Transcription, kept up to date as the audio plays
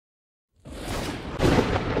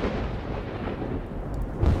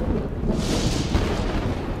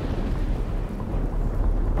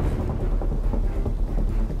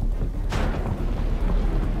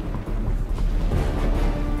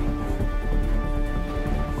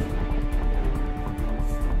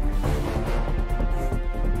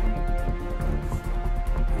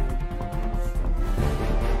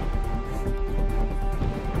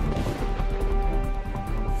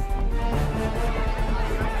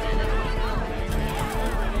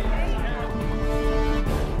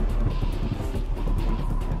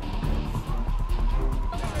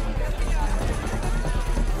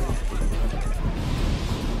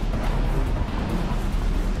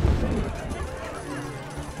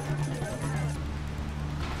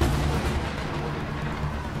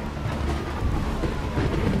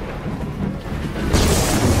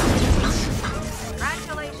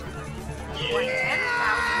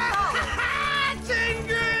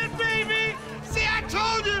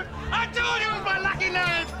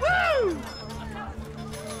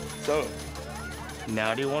So,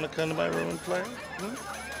 now do you want to come to my room and play? Hmm?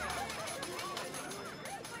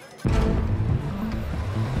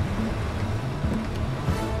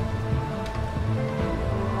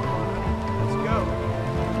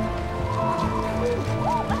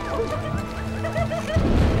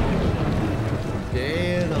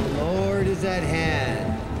 Day of the Lord is at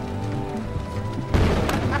hand.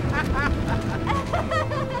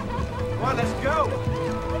 Come on, let's go!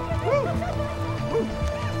 Woo.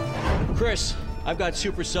 Chris, I've got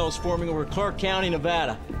supercells forming over Clark County,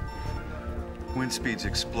 Nevada. Wind speed's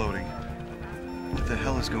exploding. What the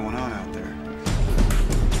hell is going on out there?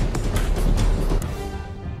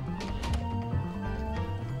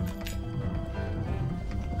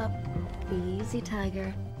 Easy,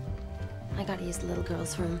 Tiger. I gotta use the little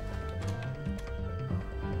girl's room.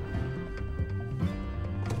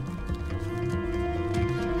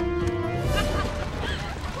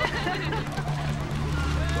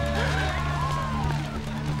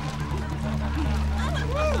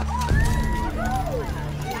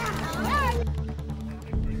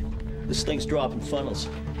 This thing's dropping funnels.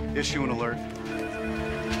 Issue an alert.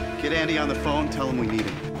 Get Andy on the phone, tell him we need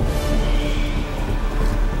him.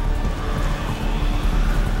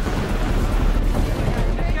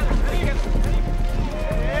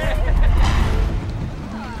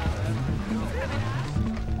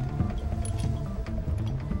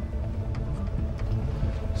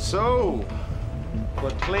 So,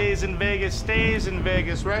 what plays in Vegas stays in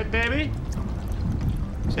Vegas, right, baby?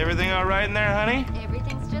 Is everything all right in there, honey?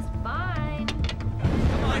 Everything's just fine.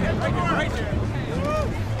 Come on, right there, right there.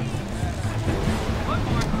 One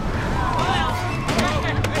more.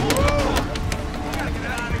 Gotta get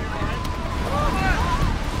out of here, man.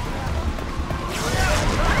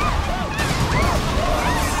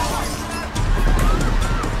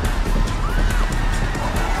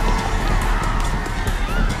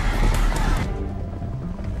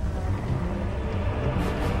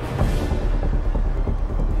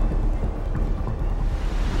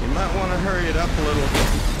 Hurry it up a little.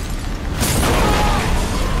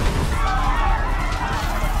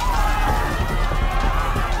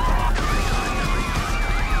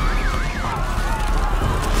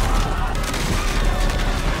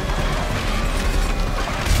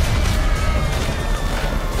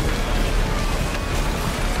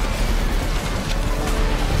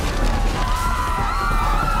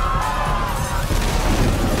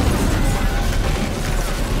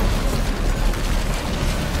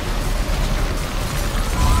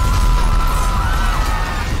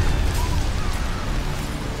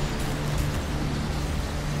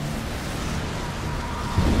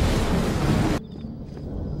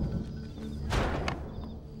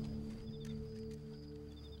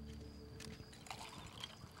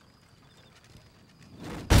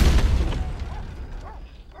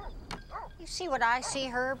 You see what I see,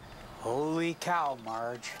 Herb? Holy cow,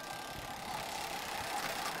 Marge.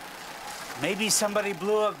 Maybe somebody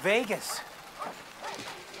blew up Vegas.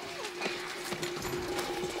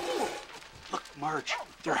 Look, Marge,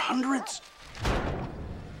 there are hundreds.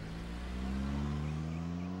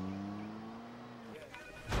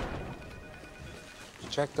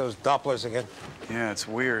 Check those Dopplers again. Yeah, it's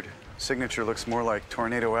weird. Signature looks more like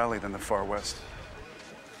Tornado Alley than the Far West.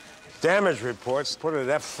 Damage reports put it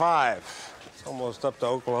at F5. It's almost up to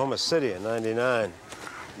Oklahoma City in '99.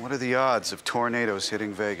 What are the odds of tornadoes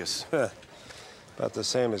hitting Vegas? About the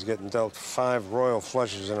same as getting dealt 5 royal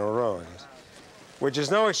flushes in a row. Which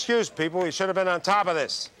is no excuse, people. We should have been on top of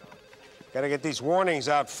this. Gotta get these warnings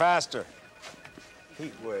out faster.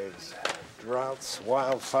 Heat waves, droughts,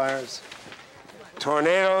 wildfires,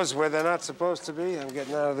 tornadoes where they're not supposed to be. I'm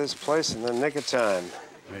getting out of this place in the nick of time.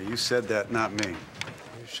 Yeah, you said that, not me.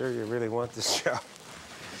 You sure you really want this job?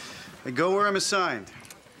 I go where I'm assigned.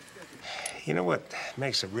 You know what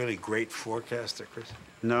makes a really great forecaster, Chris?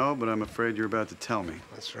 No, but I'm afraid you're about to tell me.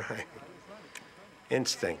 That's right.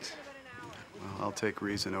 Instinct. Well, I'll take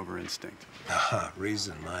reason over instinct. Aha,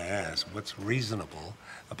 reason my ass. What's reasonable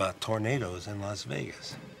about tornadoes in Las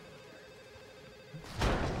Vegas?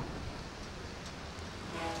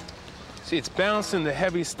 See, it's balancing the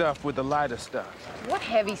heavy stuff with the lighter stuff. What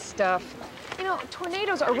heavy stuff? You know,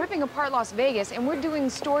 tornadoes are ripping apart Las Vegas, and we're doing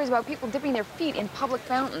stories about people dipping their feet in public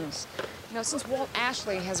fountains. You know, since Walt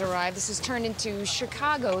Ashley has arrived, this has turned into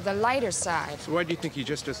Chicago, the lighter side. So why do you think he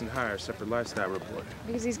just doesn't hire a separate lifestyle reporter?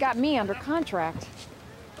 Because he's got me under contract.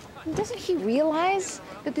 And doesn't he realize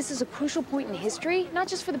that this is a crucial point in history? Not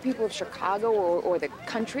just for the people of Chicago or the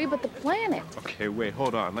country, but the planet. Okay, wait,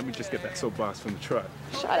 hold on. Let me just get that soapbox from the truck.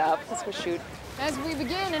 Shut up. Let's go shoot. As we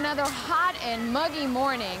begin another hot and muggy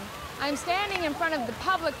morning, I'm standing in front of the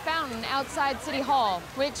public fountain outside City Hall,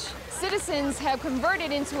 which citizens have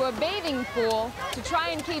converted into a bathing pool to try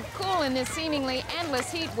and keep cool in this seemingly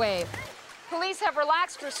endless heat wave. Police have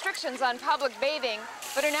relaxed restrictions on public bathing,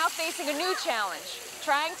 but are now facing a new challenge,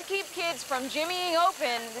 trying to keep kids from jimmying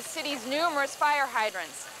open the city's numerous fire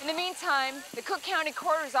hydrants. In the meantime, the Cook County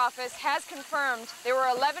Coroner's Office has confirmed there were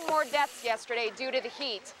 11 more deaths yesterday due to the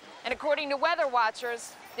heat. And according to weather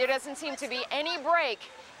watchers, there doesn't seem to be any break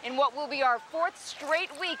in what will be our 4th straight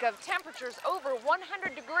week of temperatures over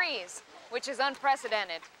 100 degrees, which is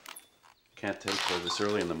unprecedented. Can't take her this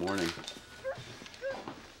early in the morning.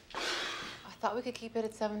 I thought we could keep it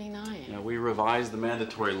at 79. Yeah, we revised the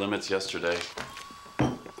mandatory limits yesterday.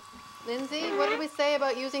 Lindsay, what did we say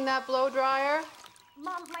about using that blow dryer?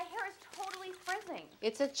 Mom, my hair is totally frizzing.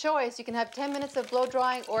 It's a choice. You can have 10 minutes of blow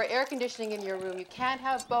drying or air conditioning in your room. You can't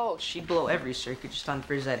have both. She'd blow every circuit just on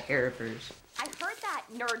frizz that hair of hers. I heard that,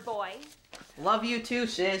 nerd boy. Love you too,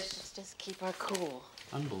 sis. Let's just keep our cool.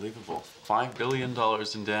 Unbelievable. $5 billion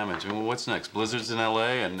in damage. And what's next? Blizzards in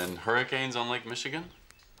LA and then hurricanes on Lake Michigan?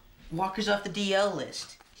 Walker's off the DL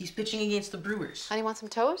list. He's pitching against the Brewers. Honey, want some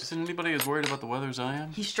toast? Isn't anybody as worried about the weather as I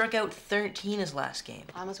am? He struck out 13 his last game.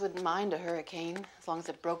 I almost wouldn't mind a hurricane, as long as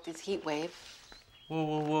it broke this heat wave. Whoa,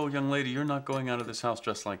 whoa, whoa, young lady, you're not going out of this house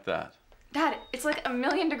dressed like that. Dad, it's like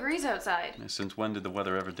 1,000,000 degrees outside. Since when did the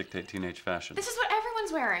weather ever dictate teenage fashion? This is what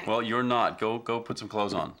everyone's wearing. Well, you're not. Go put some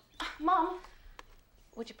clothes on. Mom.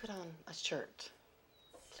 Would you put on a shirt,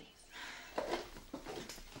 please?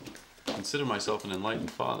 Consider myself an enlightened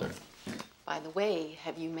father. By the way,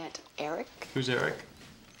 have you met Eric? Who's Eric?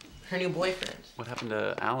 Her new boyfriend. What happened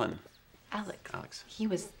to Alan? Alex. He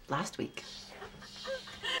was last week.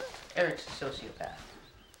 Eric's a sociopath.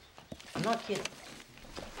 I'm not kidding.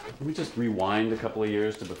 Let me just rewind a couple of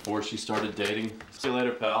years to before she started dating. See you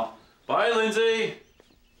later, pal. Bye, Lindsay!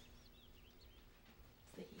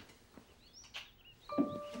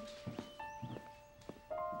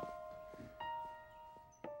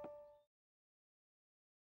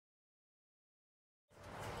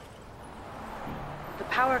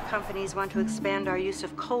 Power companies want to expand our use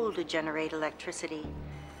of coal to generate electricity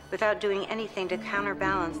without doing anything to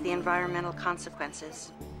counterbalance the environmental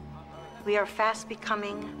consequences. We are fast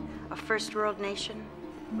becoming a first world nation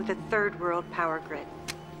with a third world power grid.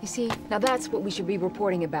 You see, now that's what we should be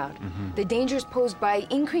reporting about. The dangers posed by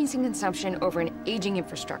increasing consumption over an aging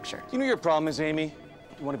infrastructure. You know your problem is, Amy?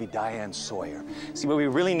 You want to be Diane Sawyer. See, what we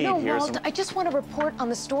really need here is Walt, I just want to report on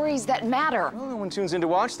the stories that matter. Well, no one tunes in to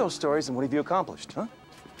watch those stories, and what have you accomplished, huh?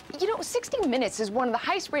 You know, 60 Minutes is one of the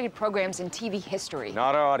highest-rated programs in TV history.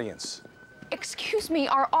 Not our audience. Excuse me,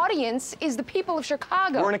 our audience is the people of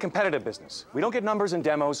Chicago. We're in a competitive business. We don't get numbers and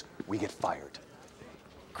demos, we get fired.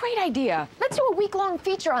 Great idea. Let's do a week-long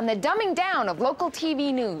feature on the dumbing down of local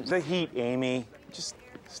TV news. The heat, Amy. Just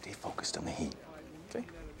stay focused on the heat, okay?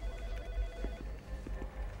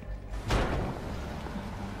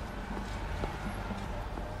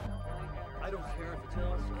 I don't care if it's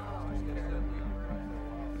us.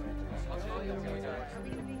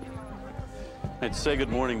 I'd say good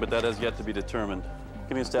morning, but that has yet to be determined.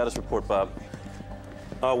 Give me a status report, Bob.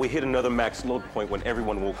 We hit another max load point when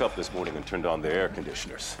everyone woke up this morning and turned on their air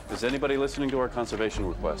conditioners. Is anybody listening to our conservation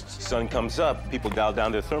requests? Sun comes up, people dial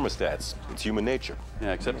down their thermostats. It's human nature.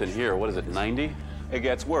 Yeah, except in here, what is it, 90? It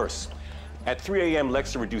gets worse. At 3 a.m.,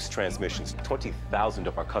 Lexa reduced transmissions. 20,000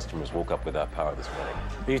 of our customers woke up without power this morning.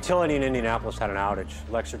 The utility in Indianapolis had an outage.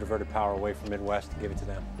 Lexa diverted power away from Midwest and gave it to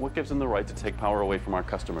them. What gives them the right to take power away from our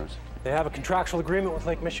customers? They have a contractual agreement with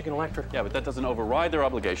Lake Michigan Electric. Yeah, but that doesn't override their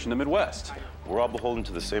obligation to Midwest. We're all beholden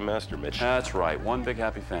to the same master, Mitch. That's right. One big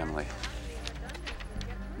happy family.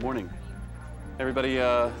 Morning. Everybody,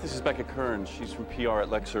 this is Becca Kearns. She's from PR at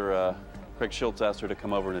Lexer. Craig Schultz asked her to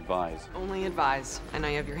come over and advise. Only advise. I know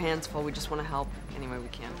you have your hands full. We just want to help any way we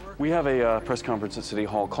can. We have a press conference at City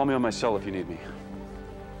Hall. Call me on my cell if you need me.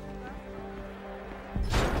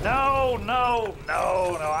 No.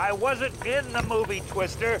 I wasn't in the movie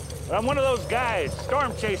Twister. I'm one of those guys,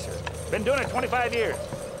 Storm Chaser. Been doing it 25 years.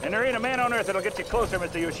 And there ain't a man on earth that'll get you closer,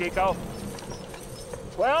 Mr. Yoshiko.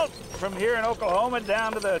 Well, from here in Oklahoma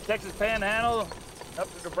down to the Texas Panhandle,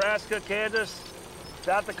 up to Nebraska, Kansas,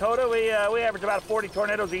 South Dakota, we average about 40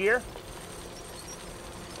 tornadoes a year.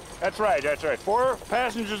 That's right. 4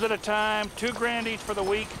 passengers at a time, $2,000 each for the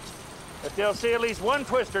week. But they'll see at least one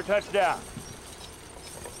Twister touch down.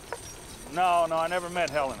 No, I never met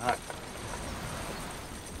Helen Hunt.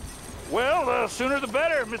 Well, sooner the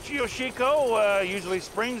better, Mr. Yoshiko. Usually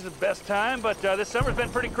spring's the best time, but this summer's been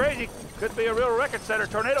pretty crazy. Could be a real record setter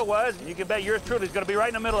tornado-wise, and you can bet yours truly's gonna be right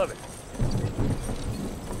in the middle of it.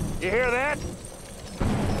 You hear that?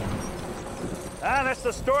 Ah, that's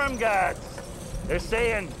the storm gods. They're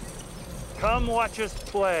saying, come watch us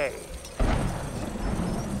play.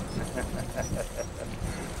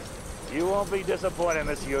 You won't be disappointed,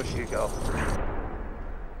 Miss Yoshiko.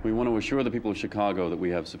 We want to assure the people of Chicago that we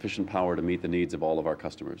have sufficient power to meet the needs of all of our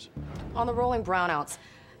customers. On the rolling brownouts,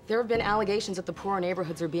 there have been allegations that the poorer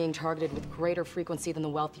neighborhoods are being targeted with greater frequency than the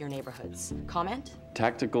wealthier neighborhoods. Comment?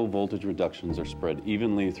 Tactical voltage reductions are spread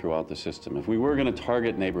evenly throughout the system. If we were going to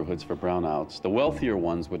target neighborhoods for brownouts, the wealthier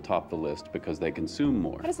ones would top the list because they consume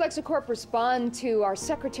more. How does LexaCorp respond to our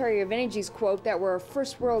Secretary of Energy's quote that we're a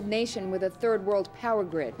first world nation with a third world power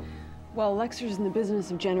grid? Well, Lexer's in the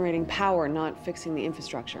business of generating power, not fixing the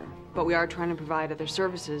infrastructure. But we are trying to provide other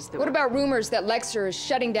services that What about rumors that Lexer is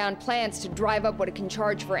shutting down plants to drive up what it can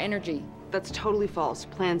charge for energy? That's totally false.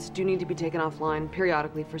 Plants do need to be taken offline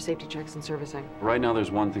periodically for safety checks and servicing. Right now,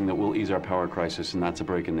 there's one thing that will ease our power crisis, and that's a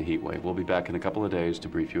break in the heat wave. We'll be back in a couple of days to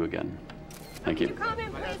brief you again. Thank you.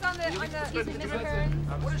 Comment, please, on the Eastern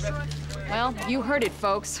District. Well, you heard it,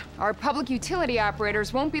 folks. Our public utility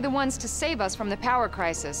operators won't be the ones to save us from the power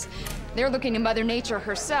crisis. They're looking to Mother Nature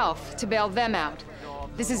herself to bail them out.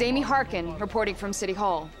 This is Amy Harkin reporting from City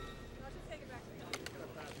Hall.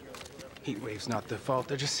 Heat wave's not their fault.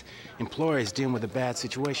 They're just employees dealing with a bad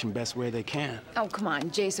situation best way they can. Oh, come on,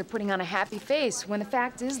 Jace, they're putting on a happy face when the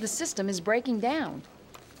fact is the system is breaking down.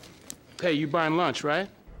 Hey, you buying lunch, right?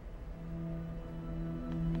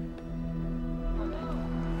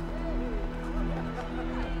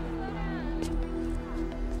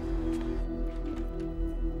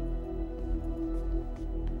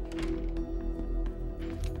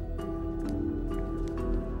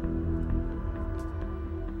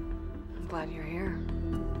 Glad you're here.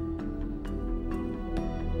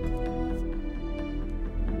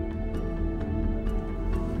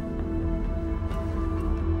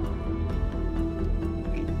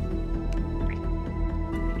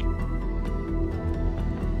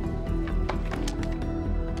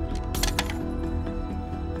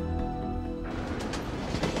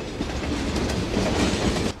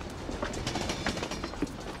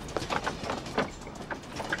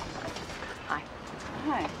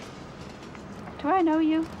 Hi. Do I know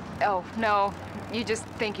you? Oh, no. You just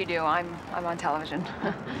think you do. I'm on television.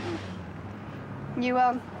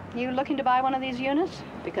 You looking to buy one of these units?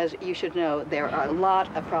 Because you should know there are a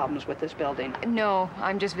lot of problems with this building. No,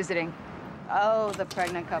 I'm just visiting. Oh, the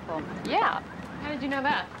pregnant couple. Yeah. How did you know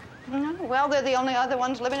that? Well, they're the only other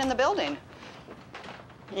ones living in the building.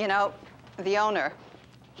 You know, the owner,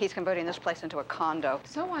 he's converting this place into a condo.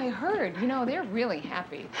 So I heard. You know, they're really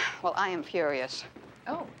happy. Well, I am furious.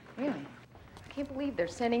 Oh, really? I can't believe they're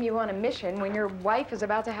sending you on a mission when your wife is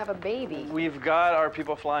about to have a baby. We've got our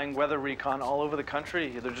people flying weather recon all over the country.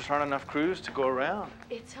 There just aren't enough crews to go around.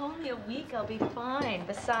 It's only a week. I'll be fine.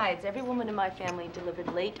 Besides, every woman in my family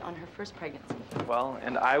delivered late on her first pregnancy. Well,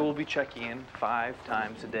 and I will be checking in 5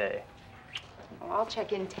 times a day. Well, I'll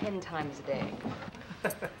check in 10 times a day.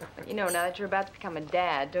 But you know, now that you're about to become a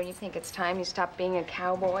dad, don't you think it's time you stop being a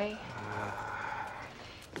cowboy?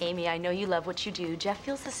 Amy, I know you love what you do. Jeff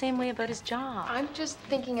feels the same way about his job. I'm just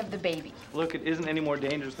thinking of the baby. Look, it isn't any more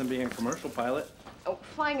dangerous than being a commercial pilot. Oh,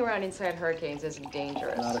 flying around inside hurricanes isn't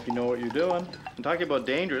dangerous. Not if you know what you're doing. I'm talking about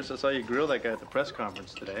dangerous. I saw you grill that guy at the press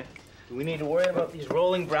conference today. Do we need to worry about these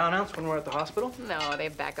rolling brownouts when we're at the hospital? No, they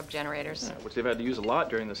have backup generators. Yeah, which they've had to use a lot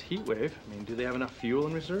during this heat wave. I mean, do they have enough fuel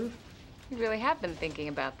in reserve? You really have been thinking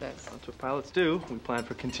about this. That's what pilots do. We plan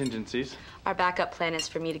for contingencies. Our backup plan is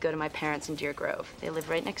for me to go to my parents in Deer Grove. They live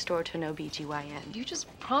right next door to an OBGYN. You just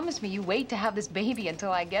promised me you wait to have this baby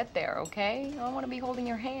until I get there, okay? I want to be holding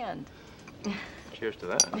your hand. Cheers to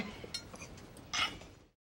that.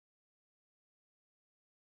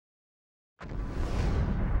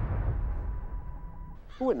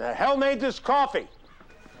 Who in the hell made this coffee?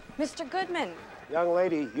 Mr. Goodman. Young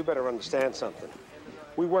lady, you better understand something.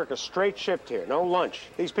 We work a straight shift here, no lunch.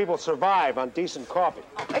 These people survive on decent coffee.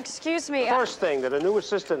 Excuse me. First thing that a new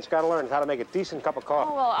assistant's got to learn is how to make a decent cup of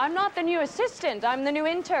coffee. Oh, well, I'm not the new assistant. I'm the new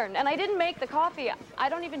intern, and I didn't make the coffee. I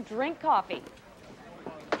don't even drink coffee.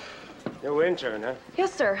 New intern, huh?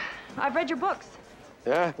 Yes, sir. I've read your books.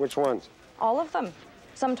 Yeah? Which ones? All of them.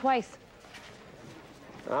 Some twice.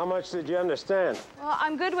 How much did you understand? Well,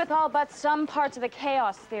 I'm good with all but some parts of the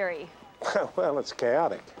chaos theory. Well, it's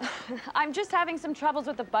chaotic. I'm just having some troubles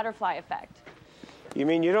with the butterfly effect. You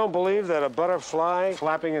mean you don't believe that a butterfly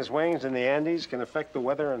flapping his wings in the Andes can affect the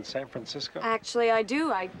weather in San Francisco? Actually, I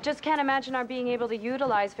do. I just can't imagine our being able to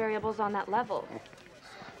utilize variables on that level.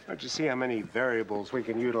 Don't you see how many variables we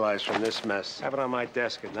can utilize from this mess? Have it on my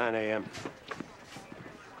desk at 9 a.m.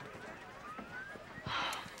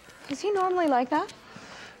 Is he normally like that?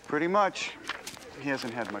 Pretty much. He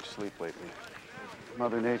hasn't had much sleep lately.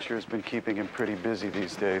 Mother Nature has been keeping him pretty busy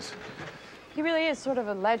these days. He really is sort of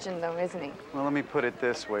a legend, though, isn't he? Well, let me put it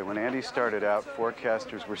this way. When Andy started out,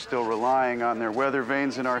 forecasters were still relying on their weather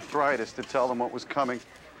vanes and arthritis to tell them what was coming.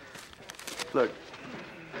 Look,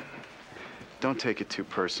 don't take it too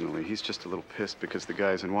personally. He's just a little pissed because the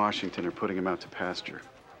guys in Washington are putting him out to pasture.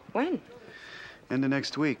 When? End of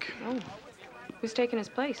next week. Oh. Who's taking his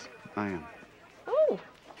place? I am. Oh.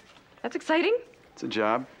 That's exciting. It's a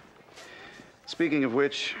job. Speaking of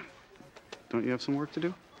which, don't you have some work to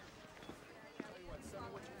do?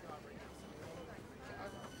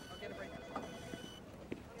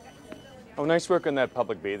 Oh, nice work on that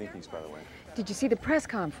public bathing piece, by the way. Did you see the press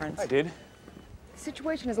conference? I did. The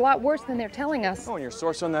situation is a lot worse than they're telling us. Oh, and your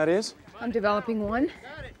source on that is? I'm developing one.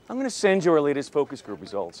 I'm going to send you our latest focus group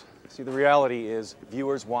results. See, the reality is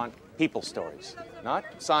viewers want people stories, not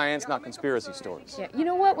science, not conspiracy stories. Yeah, you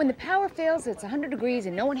know what? When the power fails, it's 100 degrees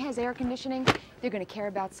and no one has air conditioning, they're going to care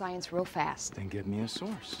about science real fast. Then give me a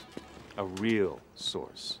source. A real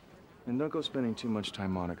source. And don't go spending too much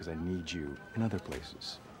time on it because I need you in other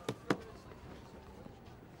places.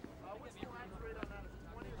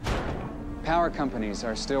 Power companies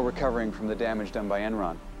are still recovering from the damage done by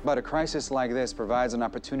Enron. But a crisis like this provides an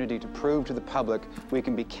opportunity to prove to the public we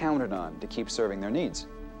can be counted on to keep serving their needs.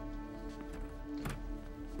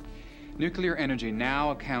 Nuclear energy now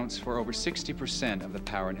accounts for over 60% of the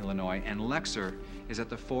power in Illinois, and Lexer is at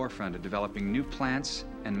the forefront of developing new plants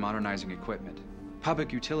and modernizing equipment.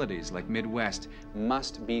 Public utilities like Midwest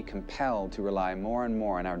must be compelled to rely more and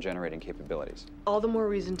more on our generating capabilities. All the more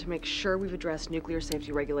reason to make sure we've addressed nuclear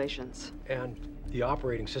safety regulations. And the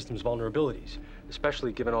operating system's vulnerabilities,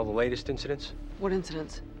 especially given all the latest incidents. What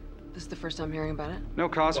incidents? This is the first I'm hearing about it. No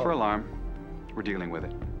cause for alarm. We're dealing with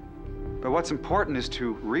it. But what's important is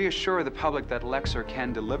to reassure the public that Lexer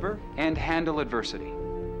can deliver and handle adversity.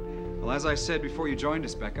 Well, as I said before you joined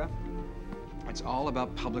us, Becca, it's all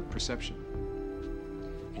about public perception.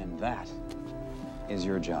 And that is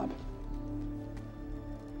your job.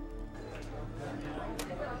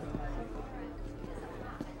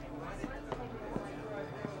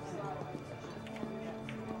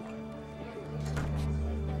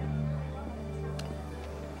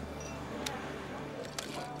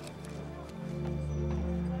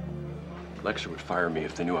 Lexer would fire me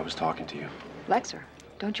if they knew I was talking to you. Lexer,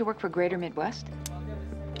 don't you work for Greater Midwest?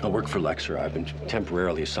 I work for Lexer. I've been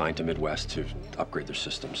temporarily assigned to Midwest to upgrade their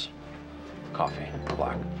systems. Coffee,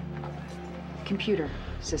 black. Computer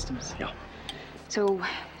systems. Yeah. So,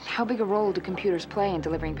 how big a role do computers play in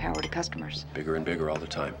delivering power to customers? Bigger and bigger all the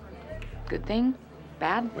time. Good thing?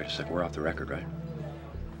 Bad? Wait a second, we're off the record, right?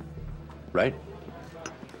 Right?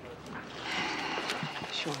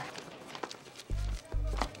 Sure.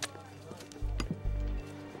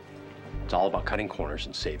 It's all about cutting corners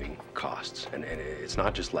and saving costs. And it's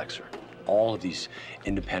not just Lexer. All of these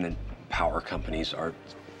independent power companies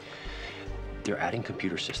they're adding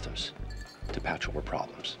computer systems to patch over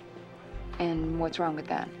problems. And what's wrong with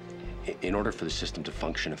that? In order for the system to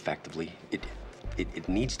function effectively, it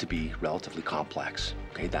needs to be relatively complex.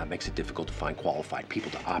 Okay, that makes it difficult to find qualified people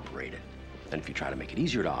to operate it. And if you try to make it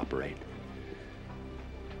easier to operate,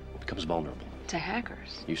 it becomes vulnerable. To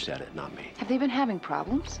hackers? You said it, not me. Have they been having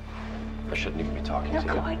problems? I shouldn't even be talking to you.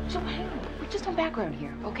 So hang on. We're just on background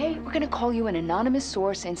here, okay? We're gonna call you an anonymous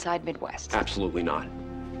source inside Midwest. Absolutely not.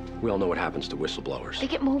 We all know what happens to whistleblowers. They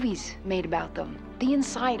get movies made about them. The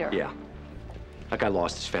Insider. Yeah. That guy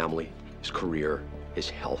lost his family, his career, his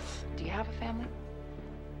health. Do you have a family?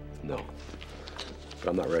 No. But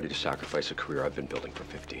I'm not ready to sacrifice a career I've been building for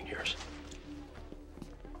 15 years.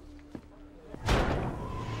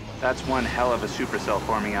 That's one hell of a supercell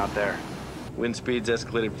forming out there. Wind speed's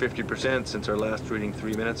escalated 50% since our last reading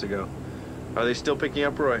 3 minutes ago. Are they still picking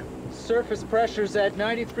up, Roy? Surface pressure's at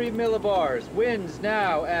 93 millibars. Winds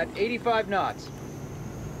now at 85 knots.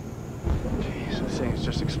 Jeez, this thing's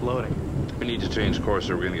just exploding. We need to change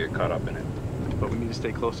course or we're gonna get caught up in it. But we need to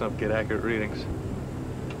stay close enough to get accurate readings.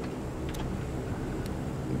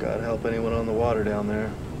 God help anyone on the water down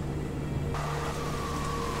there.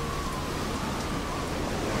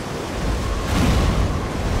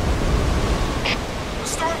 The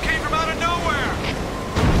storm came from out of nowhere!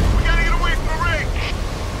 We gotta get away from the rig!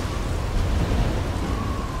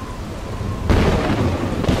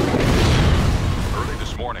 Early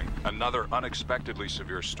this morning, another unexpectedly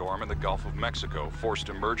severe storm in the Gulf of Mexico forced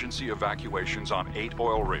emergency evacuations on 8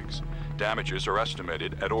 oil rigs. Damages are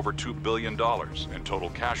estimated at over $2 billion, and total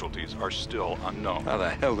casualties are still unknown. How the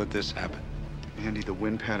hell did this happen? Andy, the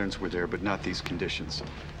wind patterns were there, but not these conditions.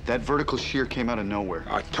 That vertical shear came out of nowhere.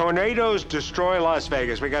 Tornadoes destroy Las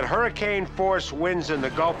Vegas. We got hurricane-force winds in the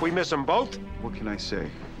Gulf. We miss them both? What can I say?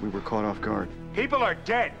 We were caught off guard. People are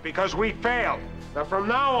dead because we failed. Now, from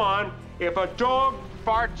now on, if a dog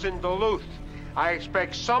farts in Duluth, I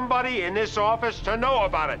expect somebody in this office to know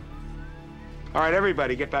about it. All right,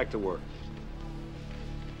 everybody, get back to work.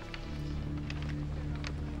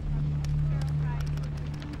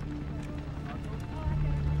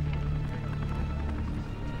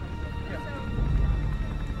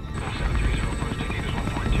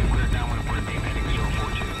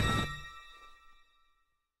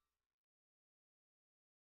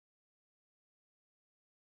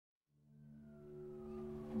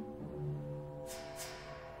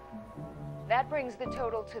 That brings the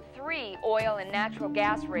total to 3 oil and natural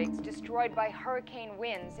gas rigs destroyed by hurricane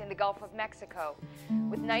winds in the Gulf of Mexico,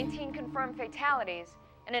 with 19 confirmed fatalities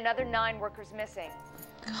and another 9 workers missing.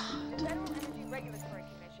 God. The Federal Energy Regulatory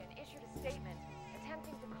Commission issued a statement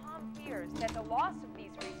attempting to calm fears that the loss of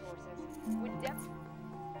these resources would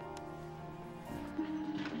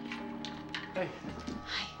Hey.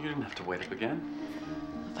 Hi. You didn't have to wait up again.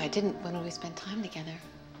 If I didn't, when would we spend time together?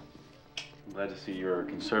 I'm glad to see you're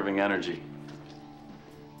conserving energy.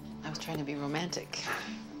 I was trying to be romantic.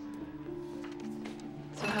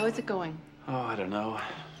 So how is it going? Oh, I don't know.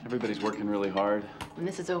 Everybody's working really hard. When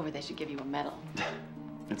this is over, they should give you a medal.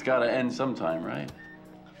 It's gotta end sometime, right?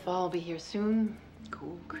 Fall will be here soon.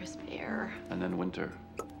 Cool, crisp air. And then winter.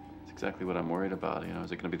 It's exactly what I'm worried about. You know,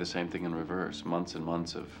 is it gonna be the same thing in reverse? Months and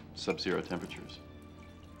months of sub-zero temperatures.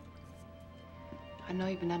 I know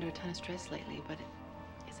you've been under a ton of stress lately, but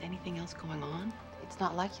is anything else going on? It's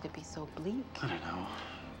not like you to be so bleak. I don't know.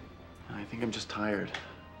 I think I'm just tired.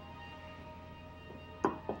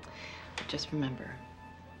 Just remember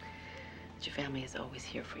that your family is always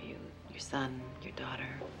here for you. Your son, your daughter,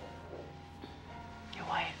 your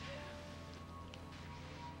wife.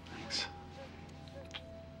 Thanks.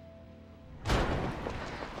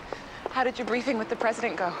 How did your briefing with the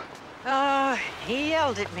president go? Oh, he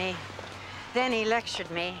yelled at me. Then he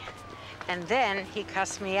lectured me. And then he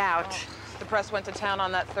cussed me out. Oh, the press went to town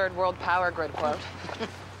on that third world power grid quote.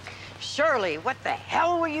 Shirley, what the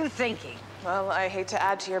hell were you thinking? Well, I hate to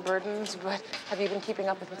add to your burdens, but have you been keeping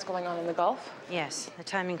up with what's going on in the Gulf? Yes, the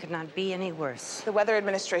timing could not be any worse. The Weather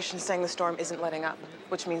Administration is saying the storm isn't letting up,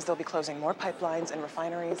 which means they'll be closing more pipelines and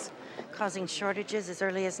refineries. Causing shortages as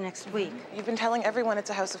early as next week. You've been telling everyone it's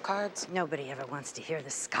a house of cards. Nobody ever wants to hear the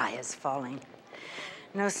sky is falling.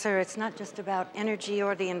 No, sir, it's not just about energy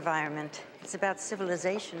or the environment. It's about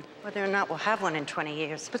civilization, whether or not we'll have one in 20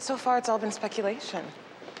 years. But so far, it's all been speculation.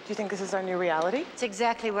 Do you think this is our new reality? It's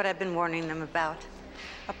exactly what I've been warning them about.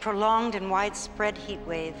 A prolonged and widespread heat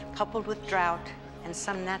wave, coupled with drought and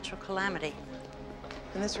some natural calamity.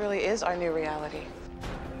 And this really is our new reality.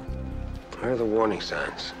 Where are the warning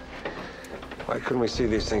signs? Why couldn't we see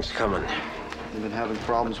these things coming? They've been having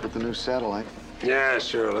problems with the new satellite. Yeah,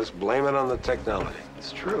 sure. Let's blame it on the technology.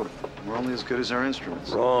 It's true. We're only as good as our instruments.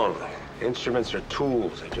 Wrong. Instruments are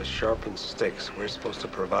tools. They just sharpen sticks. We're supposed to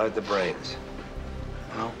provide the brains.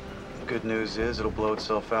 Well, the good news is it'll blow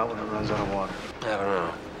itself out when it runs out of water. I don't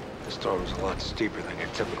know. The storm's a lot steeper than your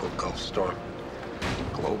typical Gulf storm.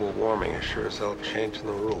 Global warming is sure as hell changing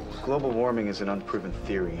the rules. Global warming is an unproven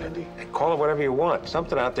theory, Andy. Hey, call it whatever you want.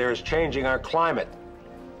 Something out there is changing our climate.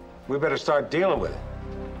 We better start dealing with it.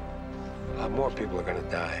 A lot more people are gonna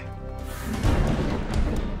die.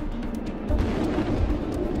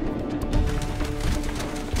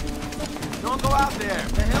 Don't go out there.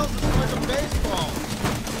 The hell's a swing of baseball?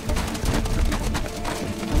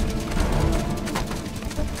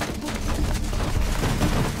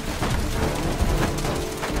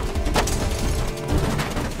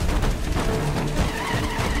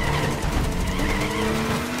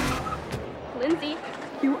 Lindsay,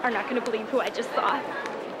 you are not going to believe who I just saw.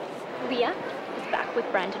 Leah is back with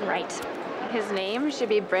Brandon Wright. His name should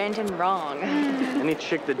be Brandon Wrong. Any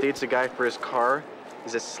chick that dates a guy for his car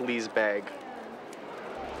is a sleaze bag.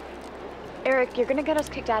 Eric, you're gonna get us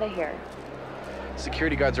kicked out of here.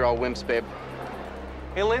 Security guards are all wimps, babe.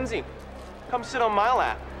 Hey, Lindsay, come sit on my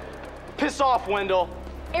lap. Piss off, Wendell.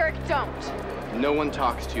 Eric, don't. No one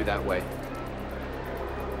talks to you that way.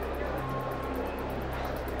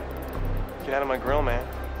 Get out of my grill, man.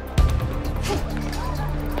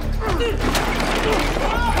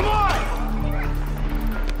 Come on!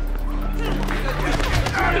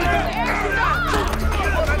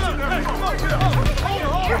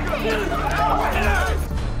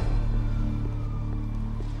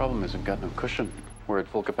 Problem is I've got no cushion. We're at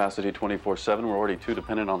full capacity 24/7. We're already too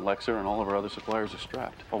dependent on Lexer, and all of our other suppliers are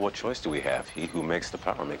strapped. Well, what choice do we have? He who makes the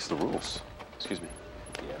power makes the rules. Excuse me.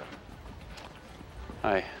 Yeah.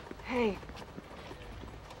 Hi. Hey.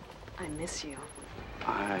 I miss you.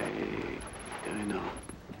 I know.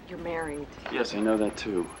 You're married. Yes, I know that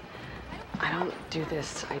too. I don't do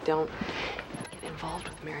this. I don't get involved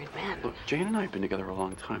with married men. Look, Jane and I have been together a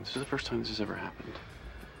long time. This is the first time this has ever happened.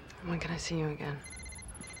 When can I see you again?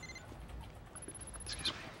 Excuse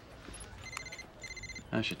me.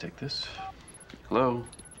 I should take this. Hello?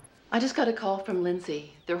 I just got a call from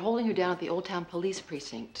Lindsay. They're holding her down at the Old Town Police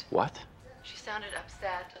Precinct. What? She sounded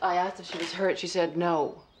upset. I asked if she was hurt. She said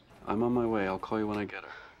no. I'm on my way. I'll call you when I get her.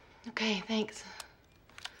 Okay, thanks.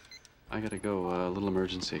 I gotta go. A little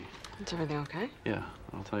emergency. Is everything okay? Yeah,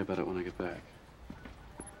 I'll tell you about it when I get back.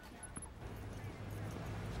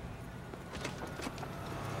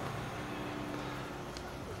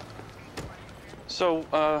 So,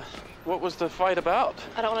 what was the fight about?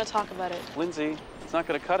 I don't want to talk about it. Lindsay, it's not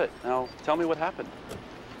gonna cut it. Now, tell me what happened.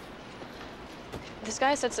 This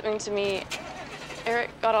guy said something to me.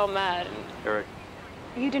 Eric got all mad. Eric.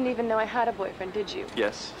 You didn't even know I had a boyfriend, did you?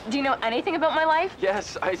 Yes. Do you know anything about my life?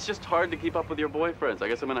 Yes, it's just hard to keep up with your boyfriends. I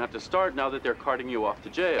guess I'm gonna have to start now that they're carting you off to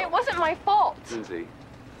jail. It wasn't my fault. Lindsay,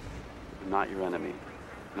 I'm not your enemy.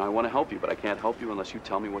 Now, I want to help you, but I can't help you unless you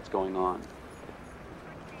tell me what's going on.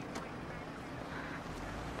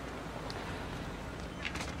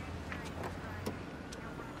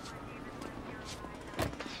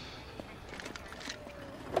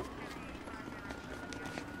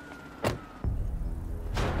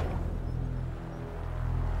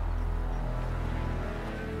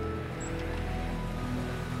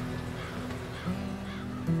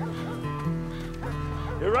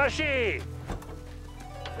 Hiroshi!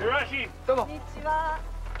 Hiroshi! Dozo!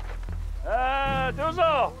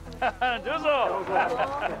 Dozo!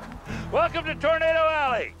 Dozo! Welcome to Tornado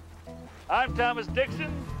Alley. I'm Thomas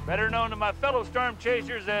Dixon, better known to my fellow storm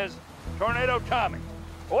chasers as Tornado Tommy.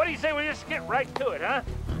 What do you say we just get right to it, huh?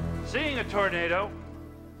 Seeing a tornado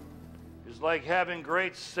is like having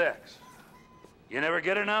great sex. You never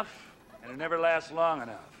get enough, and it never lasts long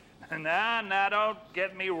enough. Nah, don't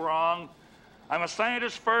get me wrong. I'm a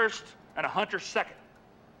scientist first and a hunter second.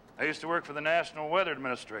 I used to work for the National Weather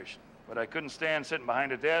Administration, but I couldn't stand sitting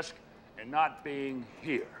behind a desk and not being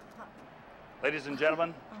here. Ladies and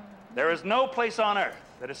gentlemen, there is no place on Earth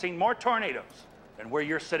that has seen more tornadoes than where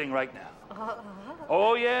you're sitting right now.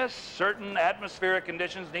 Oh yes, certain atmospheric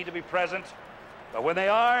conditions need to be present, but when they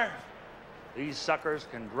are, these suckers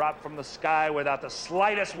can drop from the sky without the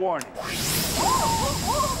slightest warning.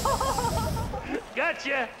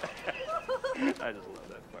 Gotcha! I just love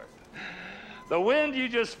that part. The wind you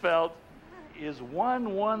just felt is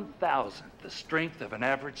 1/1000th the strength of an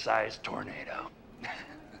average-sized tornado.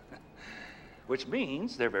 Which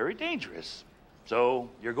means they're very dangerous. So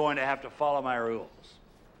you're going to have to follow my rules.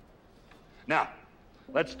 Now,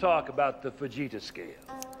 let's talk about the Fujita scale.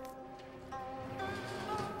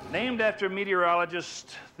 Named after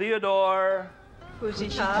meteorologist Theodore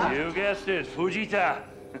Fujita. You guessed it, Fujita.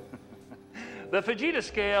 The Fujita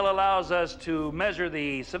scale allows us to measure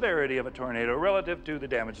the severity of a tornado relative to the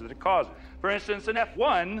damage that it causes. For instance, an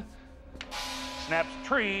F1 snaps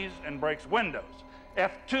trees and breaks windows.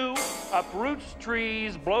 F2 uproots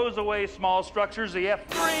trees, blows away small structures. The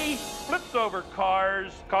F3 flips over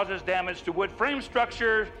cars, causes damage to wood frame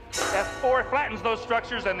structures. F4 flattens those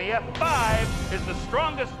structures, and the F5 is the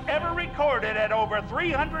strongest ever recorded at over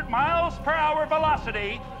 300 miles per hour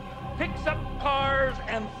velocity, picks up cars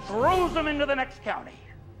and throws them into the next county.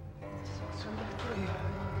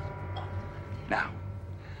 Now,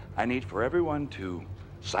 I need for everyone to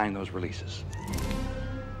sign those releases.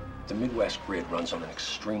 The Midwest grid runs on an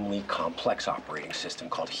extremely complex operating system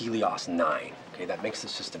called Helios 9. Okay, that makes the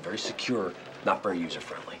system very secure, not very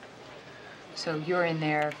user-friendly. So you're in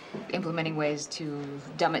there implementing ways to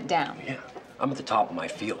dumb it down. Yeah, I'm at the top of my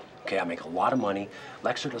field. Okay, I make a lot of money.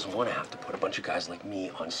 Lexer doesn't want to have to put a bunch of guys like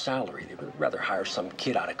me on salary. They would rather hire some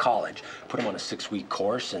kid out of college, put him on a 6-week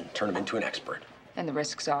course, and turn him into an expert. And the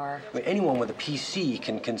risks are? I mean, anyone with a PC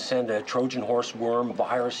can send a Trojan horse, worm,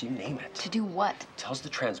 virus, you name it. To do what? Tells the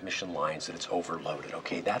transmission lines that it's overloaded,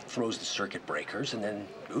 okay? That throws the circuit breakers, and then,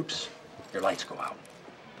 oops, your lights go out.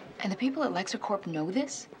 And the people at LexerCorp know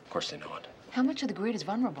this? Of course they know it. How much of the grid is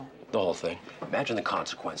vulnerable? The whole thing. Imagine the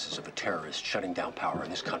consequences of a terrorist shutting down power in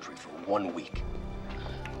this country for 1 week.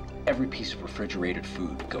 Every piece of refrigerated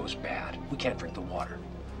food goes bad. We can't drink the water.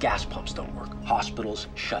 Gas pumps don't work. Hospitals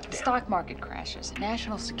shut down. Stock market crashes.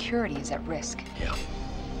 National security is at risk. Yeah.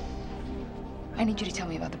 I need you to tell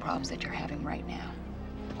me about the problems that you're having right now.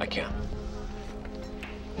 I can.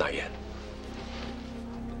 Not yet.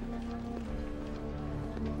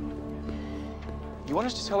 You want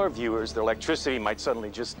us to tell our viewers their electricity might suddenly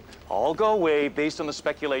just all go away based on the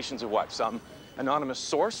speculations of what? Some anonymous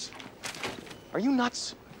source? Are you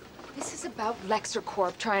nuts? This is about Lexer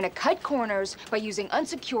Corp trying to cut corners by using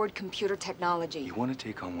unsecured computer technology. You want to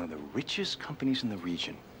take on one of the richest companies in the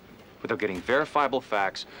region without getting verifiable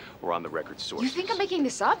facts or on-the-record sources. You think I'm making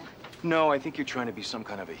this up? No, I think you're trying to be some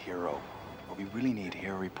kind of a hero. What we really need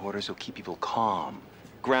here are reporters who'll keep people calm,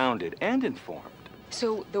 grounded, and informed.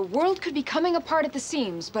 So the world could be coming apart at the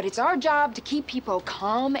seams, but it's our job to keep people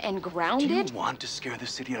calm and grounded? Do you want to scare the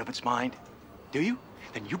city out of its mind? Do you?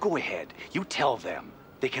 Then you go ahead. You tell them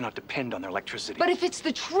they cannot depend on their electricity. But if it's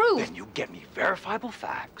the truth... Then you get me verifiable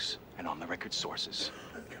facts and on-the-record sources.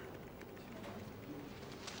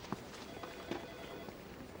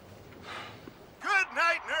 Good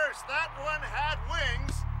night, nurse. That one had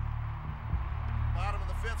wings. Bottom of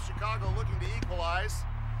the fifth, Chicago looking to equalize.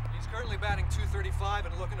 He's currently batting .235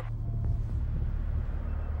 and looking to...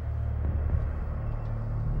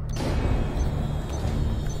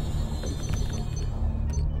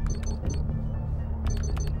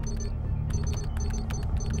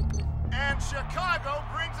 And Chicago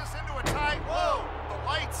brings us into a tie. Whoa! The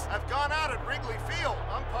lights have gone out at Wrigley Field.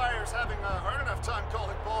 Umpires having a hard enough time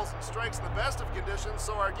calling balls and strikes in the best of conditions,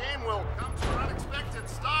 so our game will come to an unexpected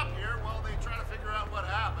stop here while they try to figure out what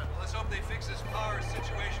happened. Well, let's hope they fix this power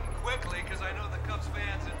situation quickly, because I know the Cubs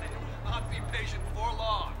fans and they will not be patient for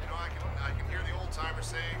long. You know, I can hear the old timer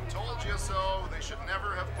saying, "Told you so." They should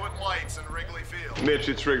never have put lights in Wrigley Field. Mitch,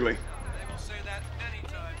 it's Wrigley. They will say that many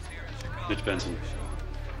times here in Chicago. Mitch Benson.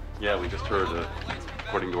 Yeah, we just heard,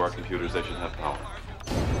 according to our computers, they should have power.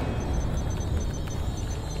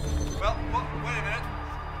 Well, wait a minute.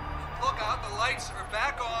 Look out, the lights are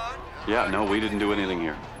back on. Yeah, no, we didn't do anything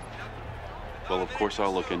here. Well, of course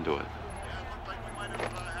I'll look into it.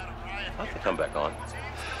 How'd they come back on?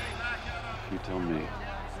 You tell me.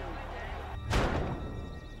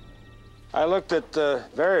 I looked at the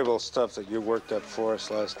variable stuff that you worked up for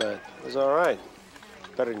us last night. It was all right.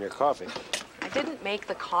 Better than your coffee. I didn't make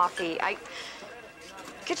the coffee.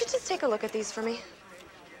 Could you just take a look at these for me?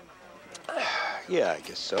 Yeah, I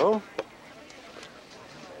guess so.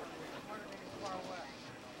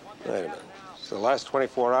 Wait a minute. It's the last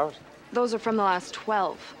 24 hours? Those are from the last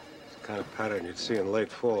 12. It's the kind of pattern you'd see in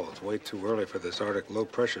late fall. It's way too early for this Arctic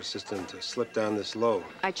low-pressure system to slip down this low.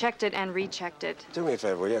 I checked it and rechecked it. Do me a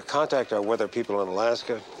favor, will you? Contact our weather people in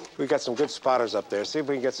Alaska. We got some good spotters up there. See if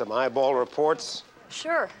we can get some eyeball reports.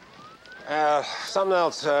 Sure. Something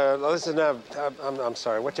else. Listen, I'm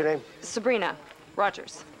sorry. What's your name? Sabrina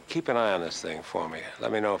Rogers. Keep an eye on this thing for me.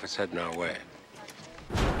 Let me know if it's heading our way.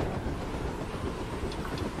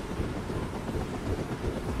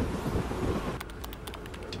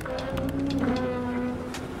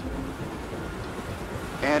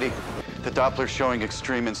 Andy, the Doppler's showing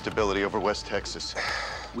extreme instability over West Texas.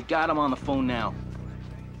 We got him on the phone now.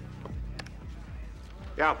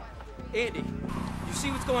 Yeah. Andy, you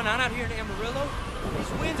see what's going on out here in Amarillo?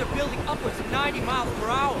 These winds are building upwards of 90 miles per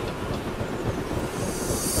hour.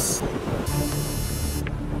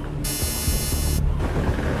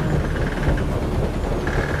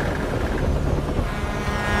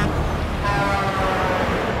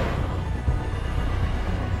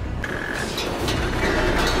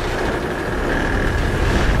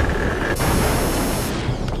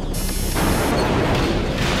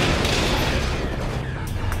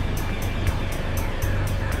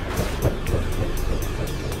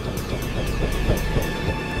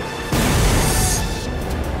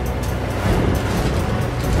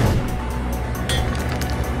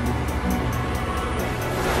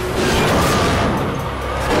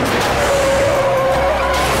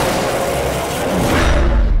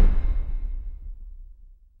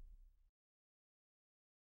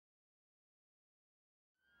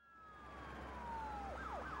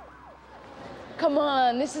 Come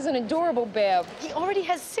on, this is an adorable Bev. He already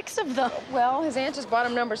has 6 of them. Well, his aunt just bought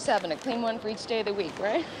him number 7, a clean one for each day of the week,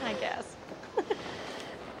 right? I guess.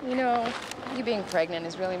 You know, you being pregnant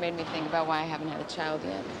has really made me think about why I haven't had a child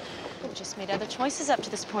yet. You've just made other choices up to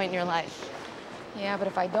this point in your life. Yeah, but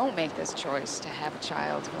if I don't make this choice to have a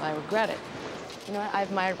child, will I regret it? You know what? I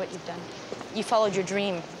admired what you've done. You followed your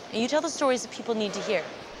dream, and you tell the stories that people need to hear.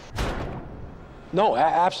 No,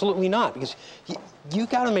 absolutely not, because you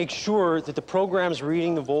got to make sure that the program's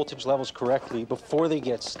reading the voltage levels correctly before they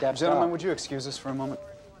get stepped Gentlemen, up. would you excuse us for a moment?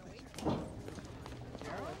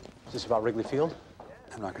 Is this about Wrigley Field?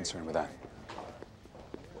 I'm not concerned with that.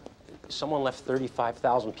 Someone left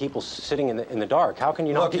 35,000 people sitting in the dark. How can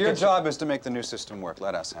you not Look, be your job is to make the new system work.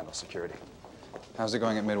 Let us handle security. How's it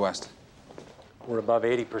going at Midwest? We're above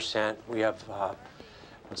 80%. We have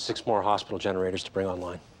 6 more hospital generators to bring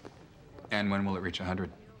online. And when will it reach 100?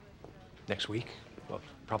 Next week? Well,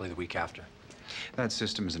 probably the week after. That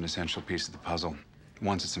system is an essential piece of the puzzle.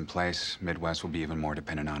 Once it's in place, Midwest will be even more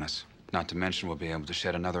dependent on us. Not to mention we'll be able to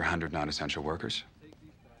shed another 100 non-essential workers.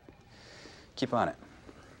 Keep on it.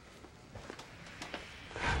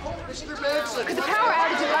 Could the power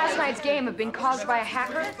outage at last night's game have been caused by a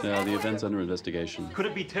hacker? The event's under investigation. Could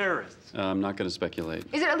it be terrorists? I'm not going to speculate.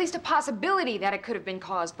 Is it at least a possibility that it could have been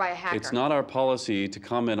caused by a hacker? It's not our policy to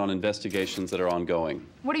comment on investigations that are ongoing.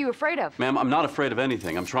 What are you afraid of? Ma'am, I'm not afraid of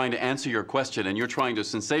anything. I'm trying to answer your question, and you're trying to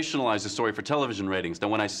sensationalize the story for television ratings. Now,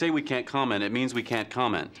 when I say we can't comment, it means we can't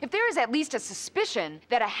comment. If there is at least a suspicion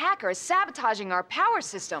that a hacker is sabotaging our power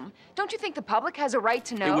system, don't you think the public has a right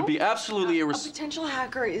to know? It would be absolutely A potential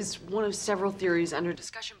hacker is one of several theories under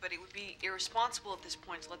discussion, but it would be irresponsible at this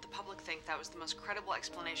point to let the public think that was the most credible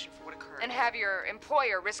explanation for what occurred. And have your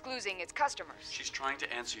employer risk losing its customers. She's trying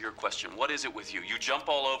to answer your question. What is it with you? You jump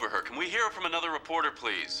all over her. Can we hear from another reporter,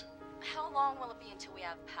 please? How long will it be until we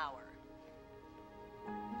have power?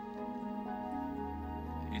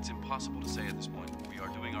 It's impossible to say at this point. We are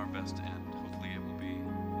doing our best, and hopefully it will be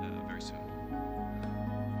very soon.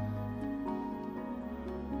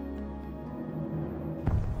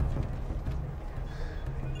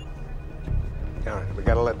 All right, we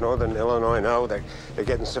gotta let Northern Illinois know that they're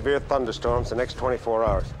getting severe thunderstorms the next 24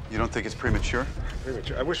 hours. You don't think it's premature?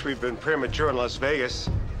 Premature? I wish we'd been premature in Las Vegas,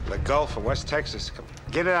 the Gulf, and West Texas. Come,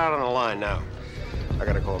 get it out on the line now. I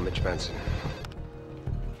gotta call Mitch Benson.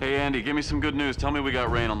 Hey, Andy, give me some good news. Tell me we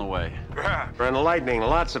got rain on the way. And lightning,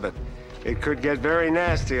 lots of it. It could get very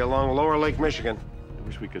nasty along Lower Lake Michigan. I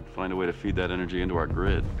wish we could find a way to feed that energy into our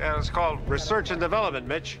grid. Yeah, it's called research and development,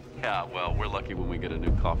 Mitch. Yeah, well, we're lucky when we get a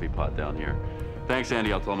new coffee pot down here. Thanks,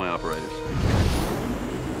 Andy. I'll tell my operators.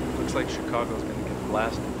 Looks like Chicago's gonna get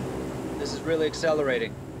blasted. This is really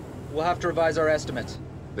accelerating. We'll have to revise our estimates.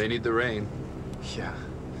 They need the rain. Yeah,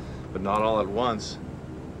 but not all at once.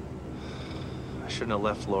 I shouldn't have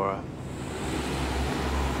left Laura.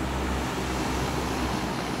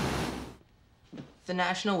 The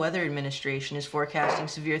National Weather Administration is forecasting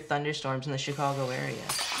severe thunderstorms in the Chicago area.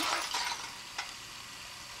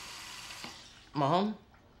 Mom,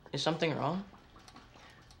 is something wrong?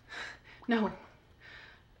 No.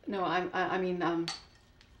 No, I mean,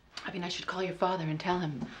 I should call your father and tell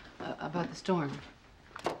him about the storm.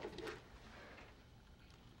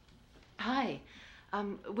 Hi.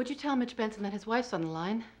 Would you tell Mitch Benson that his wife's on the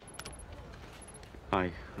line?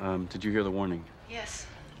 Hi. Did you hear the warning? Yes.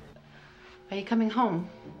 Are you coming home?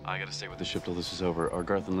 I gotta stay with the ship till this is over. Are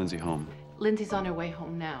Garth and Lindsay home? Lindsay's on her way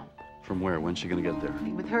home now. From where? When's she gonna get there? I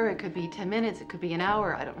mean, with her, it could be 10 minutes, it could be an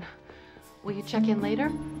hour, I don't know. Will you check in later?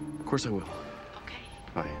 Of course I will. Okay.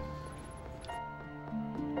 Bye.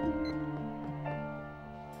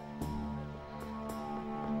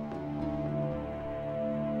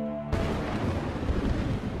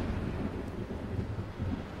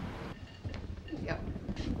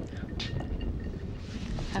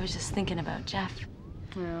 I was just thinking about Jeff.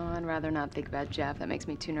 No, I'd rather not think about Jeff. That makes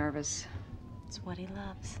me too nervous. It's what he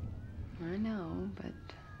loves. I know, but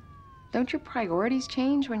don't your priorities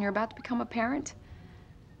change when you're about to become a parent?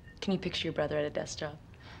 Can you picture your brother at a desk job?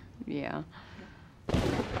 Yeah.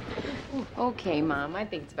 Okay, Mom, I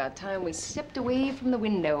think it's about time we stepped away from the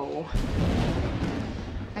window.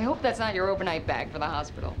 I hope that's not your overnight bag for the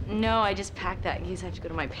hospital. No, I just packed that in case I have to go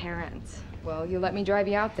to my parents. Well, you let me drive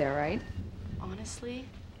you out there, right? Honestly,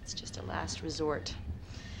 it's just a last resort.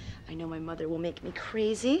 I know my mother will make me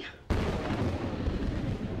crazy.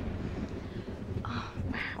 Oh,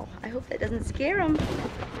 wow. I hope that doesn't scare him.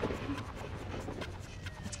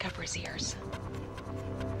 Let's cover his ears.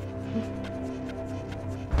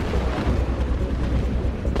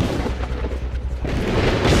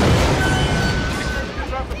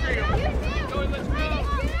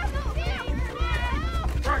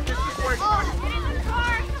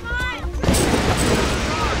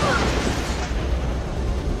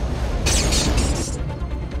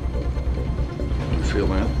 Feel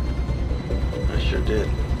that? I sure did.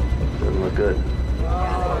 Doesn't look good. I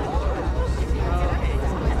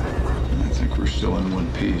think we're still in one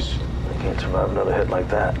piece. I can't survive another hit like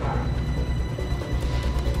that.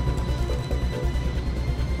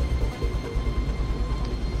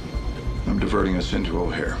 I'm diverting us into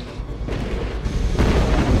O'Hare.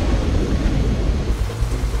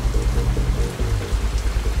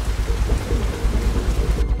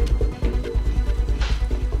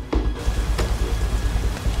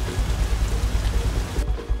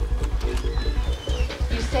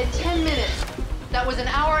 That was an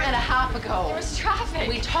hour and a half ago. There was traffic.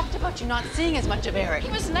 We talked about you not seeing as much of Eric.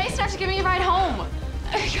 He was nice enough to give me a ride home.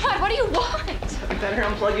 God, what do you want? You better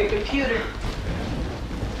unplug your computer.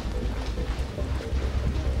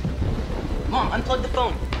 Mom, unplug the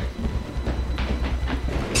phone.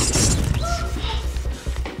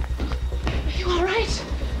 Are you all right?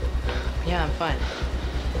 Yeah, I'm fine.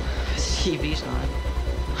 This TV's on.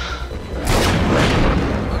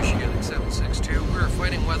 Oceanic 762, we're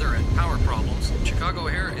fighting weather and power problems. Chicago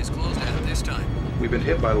Air is closed at this time. We've been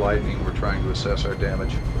hit by lightning. We're trying to assess our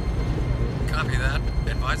damage. Copy that.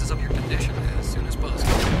 Advise us of your condition as soon as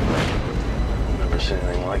possible. I've never seen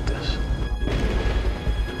anything like this.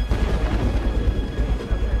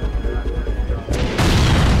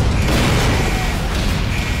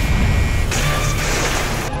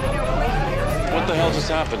 What the hell just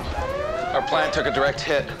happened? Our plant took a direct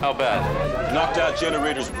hit. How bad? Knocked out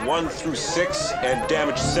generators 1 through 6 and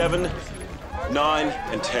damaged 7, 9,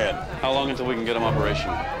 and 10. How long until we can get them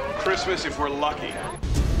operational? Christmas if we're lucky.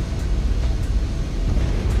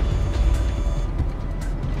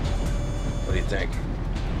 What do you think?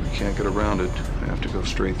 We can't get around it. We have to go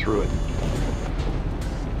straight through it.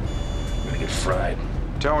 We're gonna get fried.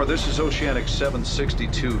 Tower, this is Oceanic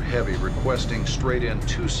 762 Heavy, requesting straight in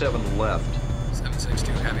 27 left.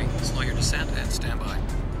 762 Heavy, slow your descent and stand by.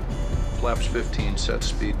 Flaps 15, set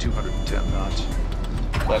speed 210 knots.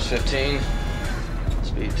 Flaps 15,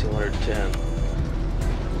 speed 210.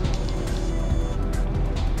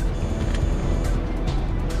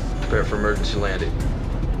 Prepare for emergency landing.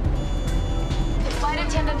 The flight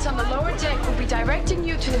attendants on the lower deck will be directing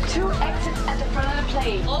you to the 2 exits at the front of the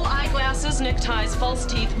plane. All eyeglasses, neckties, false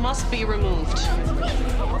teeth must be removed.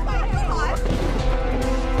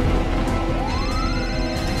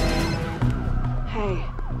 Hey,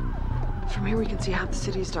 from here we can see half the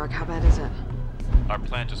city's dark. How bad is it? Our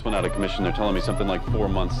plant just went out of commission. They're telling me something like 4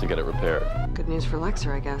 months to get it repaired. Good news for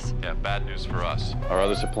Lexer, I guess. Yeah, bad news for us. Our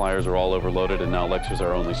other suppliers are all overloaded, and now Lexer's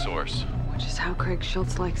our only source. Which is how Craig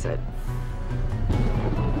Schultz likes it.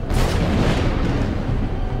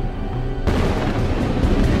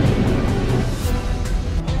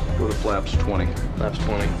 Go to flaps 20. Flaps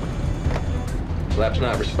 20. Flaps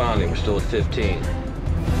not responding. We're still at 15.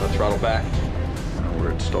 Let's throttle back.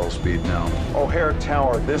 We're at stall speed now. O'Hare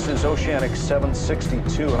Tower, this is Oceanic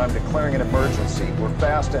 762, and I'm declaring an emergency. We're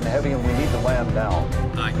fast and heavy, and we need to land now.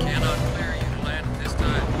 I cannot clear you to land at this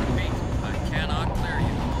time. Repeat, I cannot clear you.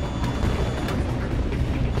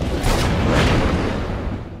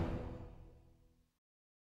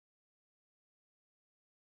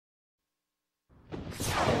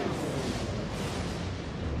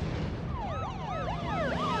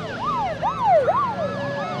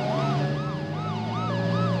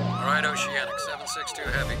 All right, Oceanic 762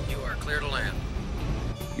 Heavy, you are clear to land.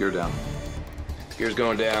 You're down. Gear's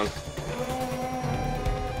going down.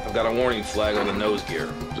 I've got a warning flag on the nose gear.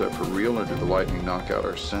 Is that for real, or did the lightning knock out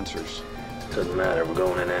our sensors? Doesn't matter, we're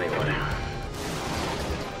going in anyway.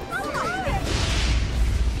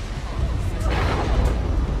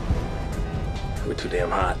 We're too damn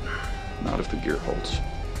hot. Not if the gear holds.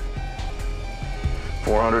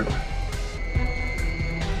 400.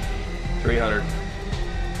 300.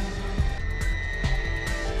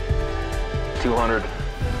 200.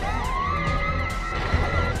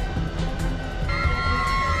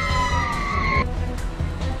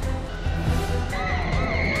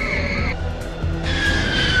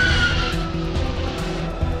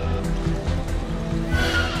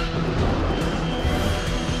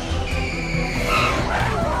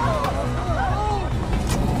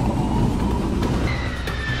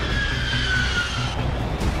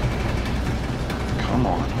 Come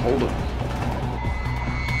on, hold it.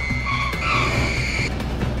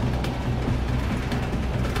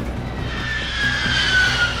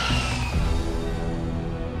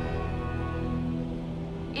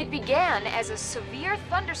 It began as a severe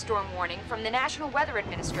thunderstorm warning from the National Weather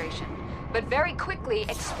Administration, but very quickly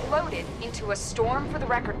exploded into a storm for the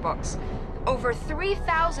record books. Over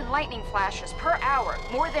 3,000 lightning flashes per hour,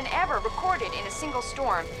 more than ever recorded in a single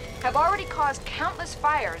storm, have already caused countless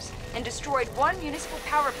fires and destroyed one municipal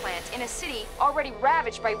power plant in a city already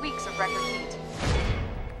ravaged by weeks of record heat.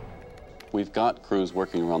 We've got crews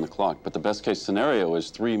working around the clock, but the best case scenario is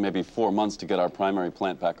 3, maybe 4 months to get our primary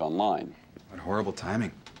plant back online. What horrible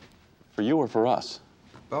timing. For you or for us?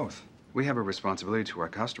 Both. We have a responsibility to our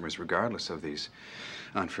customers regardless of these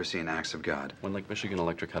unforeseen acts of God. When Lake Michigan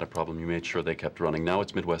Electric had a problem, you made sure they kept running. Now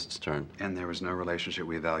it's Midwest's turn. And there was no relationship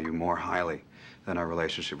we value more highly than our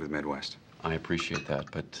relationship with Midwest. I appreciate that,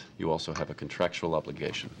 but you also have a contractual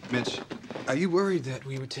obligation. Mitch, are you worried that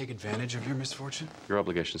we would take advantage of your misfortune? Your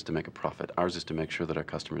obligation is to make a profit. Ours is to make sure that our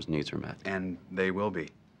customers' needs are met. And they will be.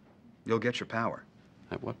 You'll get your power.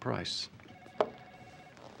 At what price?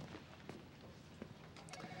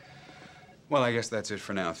 Well, I guess that's it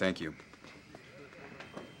for now. Thank you.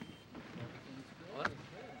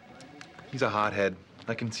 He's a hothead.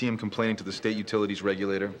 I can see him complaining to the state utilities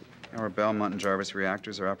regulator. Our Belmont and Jarvis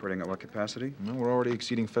reactors are operating at what capacity? No, we're already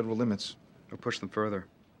exceeding federal limits. We'll push them further.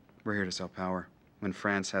 We're here to sell power. When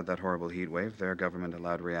France had that horrible heat wave, their government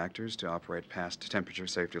allowed reactors to operate past temperature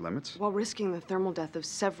safety limits. While risking the thermal death of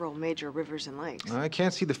several major rivers and lakes. I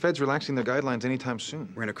can't see the feds relaxing their guidelines anytime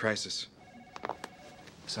soon. We're in a crisis.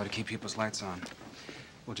 So to keep people's lights on,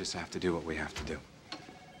 we'll just have to do what we have to do.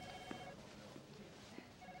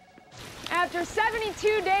 After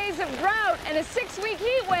 72 days of drought and a 6-week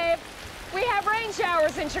heat wave, we have rain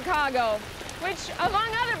showers in Chicago, which, among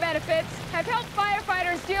other benefits, have helped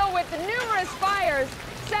firefighters deal with the numerous fires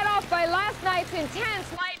set off by last night's intense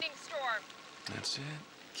lightning storm. That's it.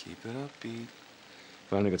 Keep it upbeat.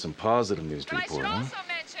 Finally got some positive news to But I report, should huh? also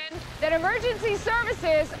mention that emergency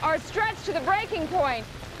services are stretched to the breaking point,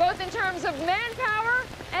 both in terms of manpower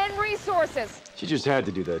and resources. She just had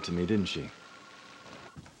to do that to me, didn't she?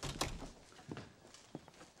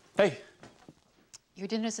 Hey. Your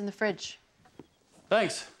dinner's in the fridge.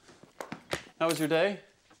 Thanks. How was your day?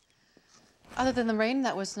 Other than the rain,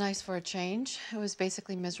 that was nice for a change. It was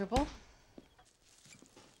basically miserable.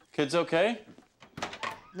 Kids okay?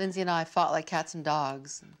 Lindsay and I fought like cats and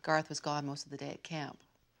dogs. Garth was gone most of the day at camp.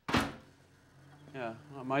 Yeah,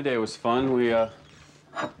 well, my day was fun. We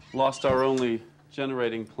lost our only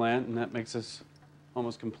generating plant, and that makes us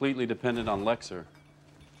almost completely dependent on Lexer.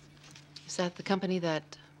 Is that the company that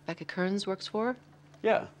Becca Kearns works for?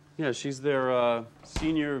 Yeah, she's their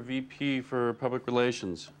senior VP for public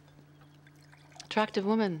relations. Attractive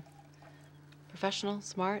woman. Professional,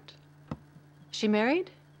 smart. Is she married?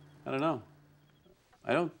 I don't know.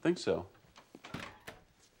 I don't think so.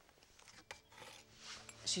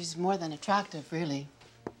 She's more than attractive, really.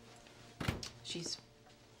 She's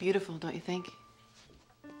beautiful, don't you think?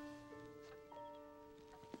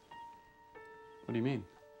 What do you mean?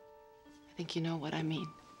 I think you know what I mean.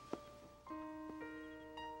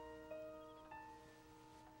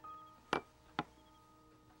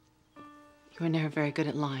 You were never very good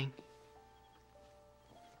at lying.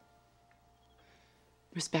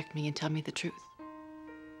 Respect me and tell me the truth.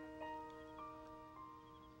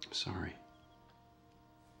 I'm sorry.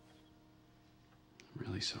 I'm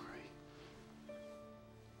really sorry.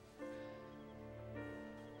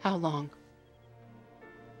 How long?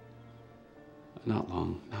 Not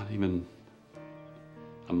long, not even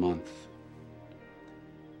a month.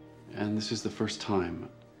 And this is the first time.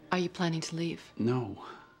 Are you planning to leave? No.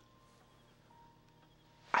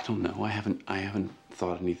 I don't know. I haven't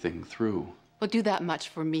thought anything through. Well, do that much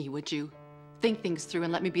for me, would you? Think things through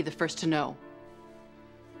and let me be the first to know.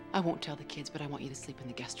 I won't tell the kids, but I want you to sleep in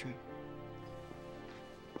the guest room.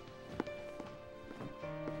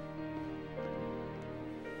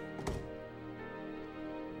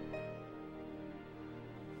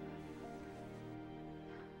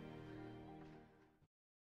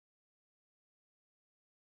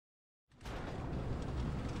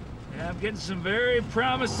 Yeah, I'm getting some very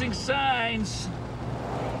promising signs.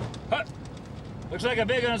 Huh. Looks like a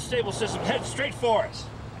big unstable system headed straight for us.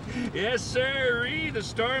 Yes, sir. The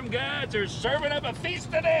storm gods are serving up a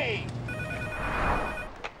feast today.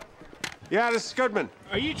 Yeah, this is Goodman.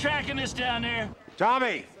 Are you tracking this down there?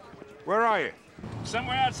 Tommy, where are you?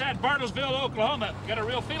 Somewhere outside Bartlesville, Oklahoma. Got a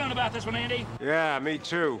real feeling about this one, Andy. Yeah, me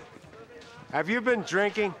too. Have you been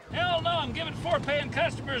drinking? Hell no, I'm giving 4 paying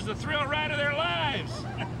customers the thrill ride of their lives.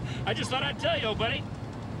 I just thought I'd tell you, buddy.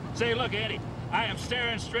 Say, look, Andy, I am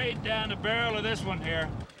staring straight down the barrel of this one here.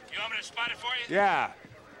 You want me to spot it for you? Yeah.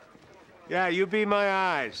 Yeah, you be my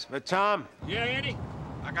eyes. But Tom? Yeah, Andy?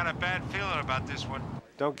 I got a bad feeling about this one.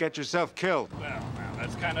 Don't get yourself killed. Well, now,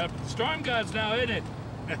 that's kind of up to the storm gods now, isn't it?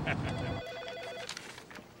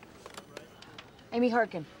 Amy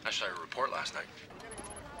Harkin. I saw your report last night.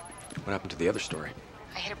 What happened to the other story?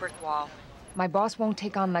 I hit a brick wall. My boss won't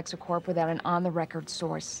take on LexaCorp without an on-the-record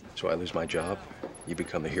source. So I lose my job? You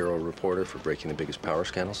become the hero reporter for breaking the biggest power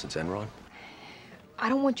scandal since Enron? I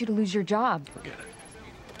don't want you to lose your job. Forget it.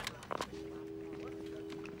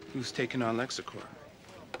 Who's taking on LexaCorp?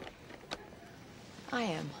 I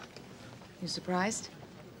am. You surprised?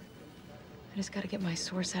 I just gotta get my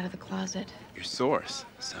source out of the closet. Your source?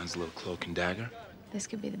 Sounds a little cloak and dagger. This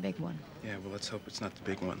could be the big one. Yeah, well, let's hope it's not the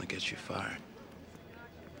big one that gets you fired.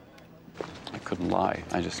 I couldn't lie.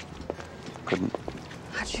 I just Couldn't.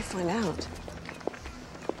 How'd you find out?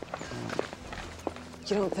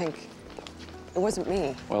 You don't think it wasn't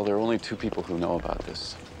me? Well, there are only 2 people who know about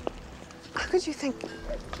this. How could you think?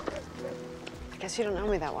 I guess you don't know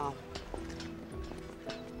me that well.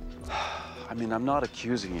 I mean, I'm not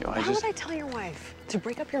accusing you. How would I tell your wife? To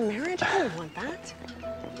break up your marriage? I wouldn't want that.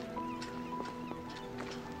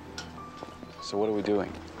 So what are we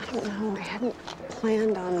doing? I don't know. I hadn't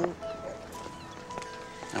planned on...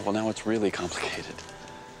 Well, now it's really complicated.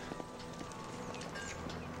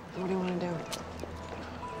 What do you want to do?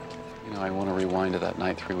 You know, I want to rewind to that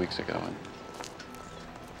night 3 weeks ago and...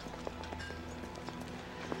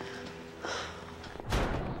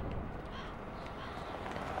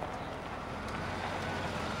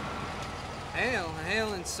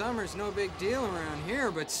 Hail in summer's no big deal around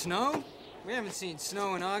here, but snow? We haven't seen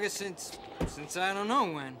snow in August since I don't know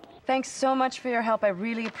when. Thanks so much for your help. I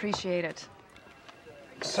really appreciate it.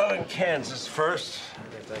 Southern Kansas first.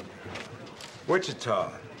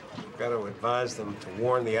 Wichita. Got to advise them to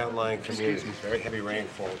warn the outlying communities. Very heavy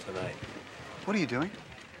rainfall tonight. What are you doing?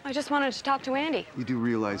 I just wanted to talk to Andy. You do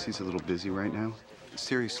realize he's a little busy right now?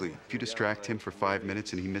 Seriously, if you distract him for 5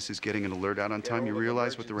 minutes and he misses getting an alert out on time, you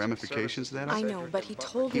realize what the ramifications of that are? I know, but he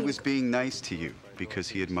told me... He was being nice to you because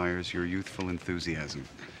he admires your youthful enthusiasm.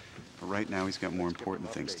 But right now, he's got more important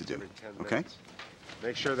things to do, okay?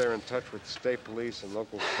 Make sure they're in touch with state police and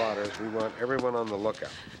local spotters. We want everyone on the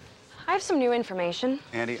lookout. I have some new information.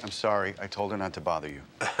 Andy, I'm sorry. I told her not to bother you.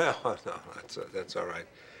 Oh, no, that's all right.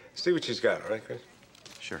 See what she's got, all right, Chris?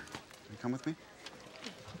 Sure. Can you come with me?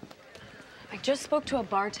 I just spoke to a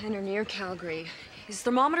bartender near Calgary. His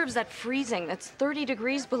thermometer was at freezing. That's 30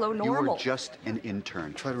 degrees below normal. You were just an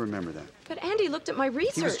intern. Try to remember that. But Andy looked at my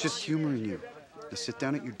research. He was just humoring you. Now sit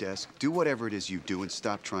down at your desk, do whatever it is you do, and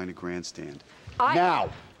stop trying to grandstand. Now!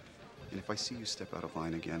 And if I see you step out of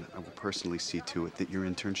line again, I will personally see to it that your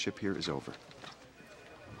internship here is over.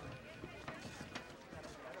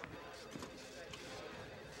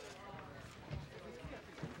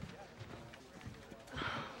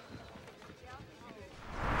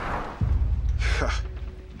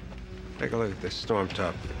 Take a look at this storm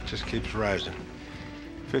top. It just keeps rising.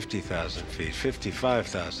 50,000 feet,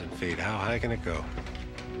 55,000 feet. How high can it go?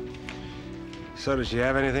 So does she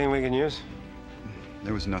have anything we can use?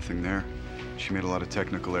 There was nothing there. She made a lot of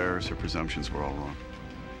technical errors. Her presumptions were all wrong.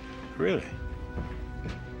 Really?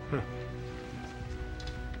 Huh.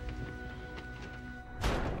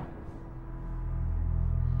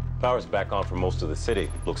 Power's back on for most of the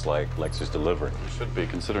city. Looks like Lex is delivering. Should be,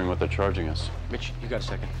 considering what they're charging us. Mitch, you got a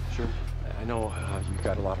second? Sure. I know you've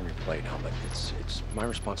got a lot on your plate now, but it's my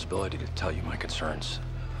responsibility to tell you my concerns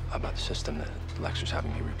about the system that Lex is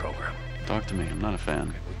having me reprogram. Talk to me. I'm not a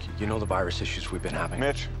fan. You know the virus issues we've been having.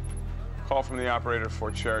 Mitch, call from the operator at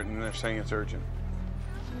Fort Sheridan. They're saying it's urgent.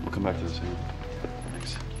 We'll come back to this in a minute.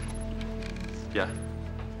 Thanks. Yeah.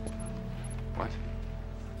 What?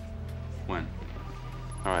 When?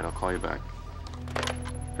 All right, I'll call you back.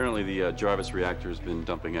 Apparently the Jarvis reactor has been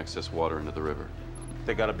dumping excess water into the river.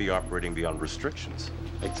 They gotta be operating beyond restrictions.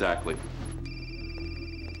 Exactly.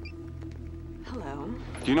 Hello.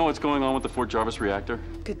 Do you know what's going on with the Fort Jarvis reactor?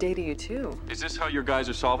 Good day to you, too. Is this how your guys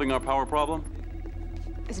are solving our power problem?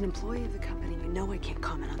 As an employee of the company, you know I can't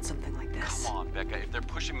comment on something like this. Come on, Becca. If they're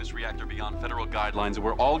pushing this reactor beyond federal guidelines,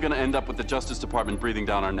 we're all gonna end up with the Justice Department breathing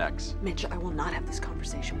down our necks. Mitch, I will not have this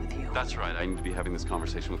conversation with you. That's right. I need to be having this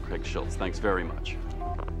conversation with Craig Schultz. Thanks very much.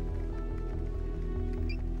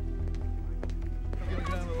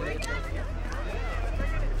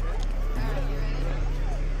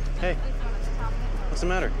 Hey, what's the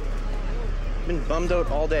matter? I've been bummed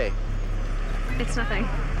out all day. It's nothing.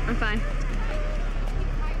 I'm fine.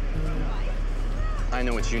 I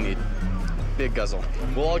know what you need. Big guzzle.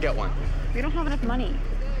 We'll all get one. We don't have enough money.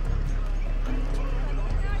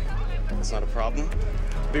 That's not a problem.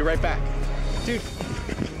 Be right back. Dude,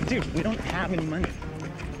 we don't have any money.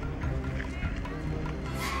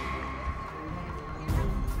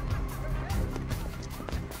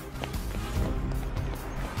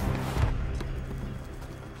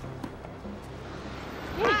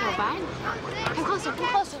 Here you go, bud. Come closer, come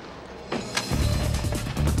closer.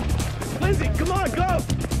 Lindsay, come on, go!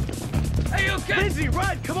 Hey, you okay? Lindsay,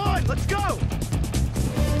 run! Come on, let's go!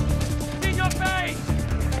 In your face!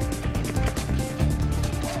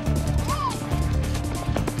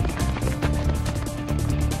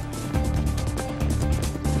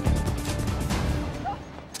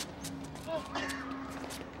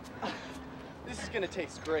 This is gonna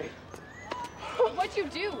taste great. What'd you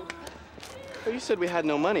do? Well, you said we had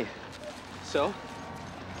no money. So,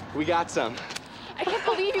 we got some. I can't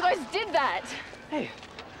believe you guys did that. Hey,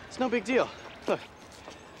 It's no big deal. Look,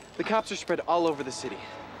 the cops are spread all over the city.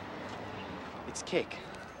 It's cake.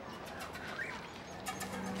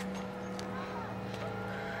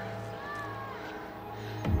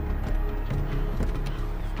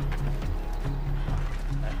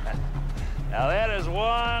 Now that is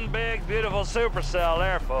one big, beautiful supercell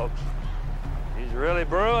there, folks. He's really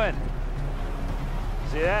brewing.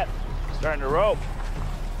 See that? Starting to rope.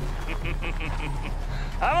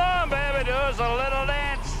 Come on, baby, do us a little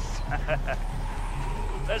dance.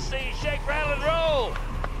 Let's see, shake, rattle, and roll.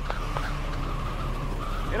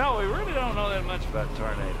 You know, we really don't know that much about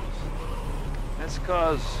tornadoes. That's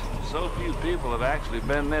because so few people have actually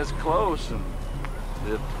been this close and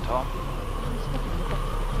lived to talk.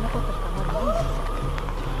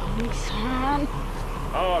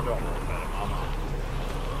 Oh, don't worry about it, Mama.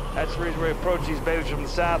 That's the reason we approach these babies from the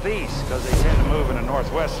southeast, because they tend to move in a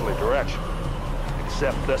northwesterly direction.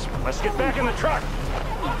 Except this one. Let's get back in the truck.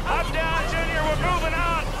 Up, down, Junior, we're moving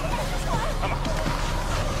on. Come on.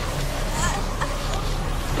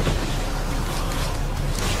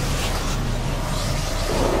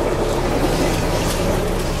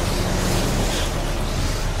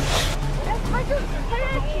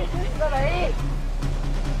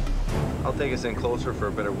 I'll take us in closer for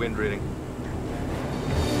a better wind reading.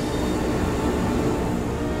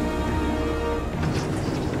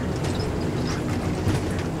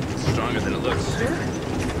 Stronger than it looks.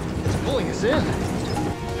 It's pulling us in.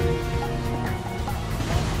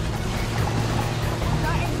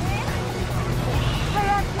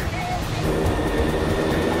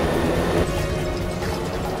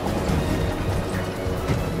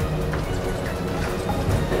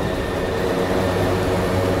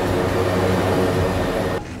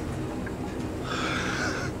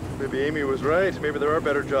 Maybe Amy was right. Maybe there are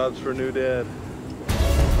better jobs for a new dad.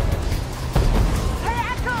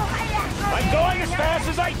 I'm going as fast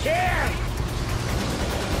as I can!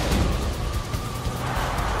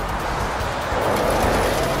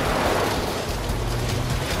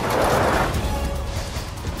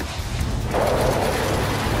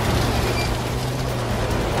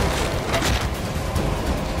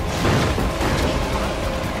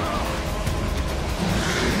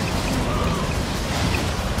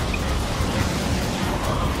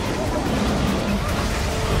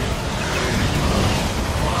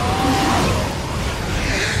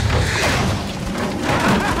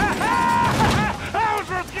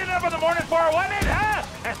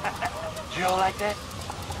 Joe like that?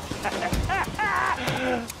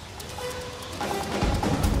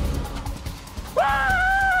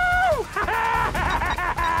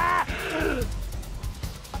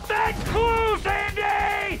 That clues,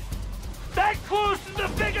 Andy! That clues is the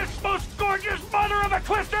biggest, most gorgeous mother of a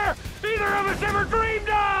twister either of us ever dreamed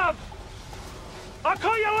of! I'll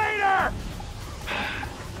call you later!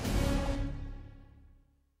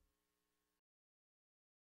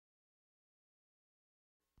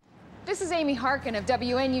 This is Amy Harkin of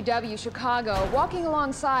WNUW Chicago, walking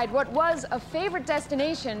alongside what was a favorite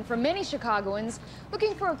destination for many Chicagoans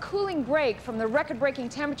looking for a cooling break from the record-breaking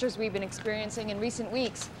temperatures we've been experiencing in recent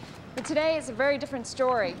weeks. But today is a very different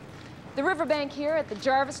story. The riverbank here at the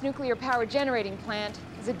Jarvis Nuclear Power Generating Plant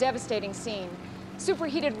is a devastating scene.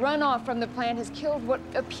 Superheated runoff from the plant has killed what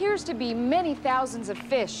appears to be many thousands of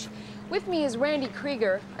fish. With me is Randy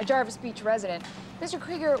Krieger, a Jarvis Beach resident. Mr.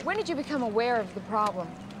 Krieger, when did you become aware of the problem?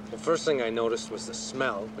 The first thing I noticed was the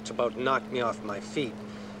smell, which about knocked me off my feet.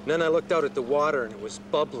 And then I looked out at the water, and it was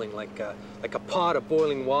bubbling like a pot of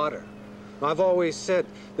boiling water. I've always said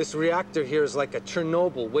this reactor here is like a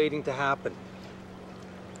Chernobyl waiting to happen.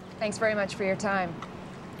 Thanks very much for your time.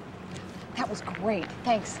 That was great.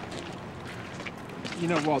 Thanks. You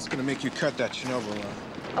know Walt's gonna make you cut that Chernobyl line.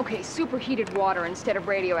 Okay, superheated water instead of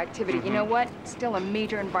radioactivity. You know what? Still a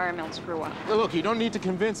major environmental screw-up. Look, you don't need to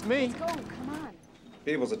convince me. Let's go. Come on.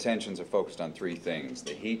 People's attentions are focused on three things: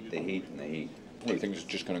 the heat, the heat, and the heat. What, do you think it's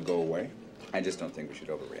just gonna go away? I just don't think we should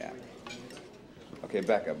overreact. Okay,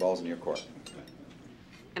 Becca, ball's in your court.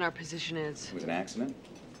 And our position is? It was an accident,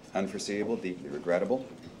 unforeseeable, deeply regrettable,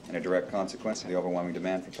 and a direct consequence of the overwhelming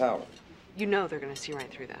demand for power. You know they're going to see right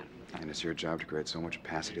through that. And it's your job to create so much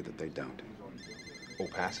opacity that they don't.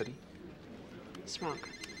 Opacity? Smoke.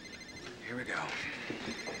 Here we go.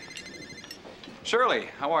 Shirley,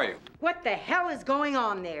 how are you? What the hell is going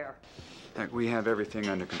on there? Heck, we have everything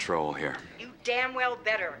under control here. You damn well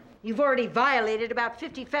better. You've already violated about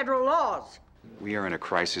 50 federal laws. We are in a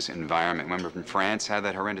crisis environment. Remember when France had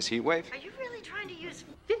that horrendous heat wave? Are you really trying to use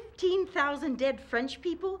 15,000 dead French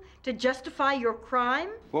people to justify your crime?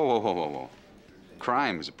 Whoa, whoa, whoa, whoa, whoa.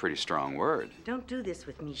 Crime is a pretty strong word. Don't do this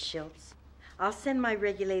with me, Schultz. I'll send my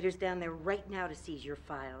regulators down there right now to seize your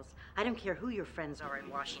files. I don't care who your friends are in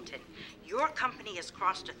Washington. Your company has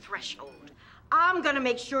crossed a threshold. I'm gonna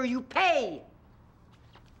make sure you pay.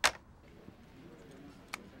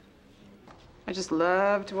 I just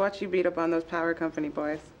love to watch you beat up on those power company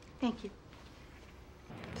boys. Thank you.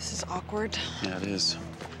 This is awkward. Yeah, it is.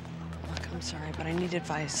 Look, I'm sorry, but I need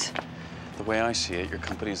advice. The way I see it, your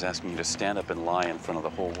company is asking you to stand up and lie in front of the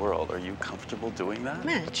whole world. Are you comfortable doing that?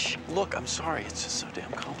 Mitch. Look, I'm sorry. It's just so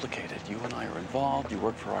damn complicated. You and I are involved. You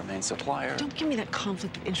work for our main supplier. Don't give me that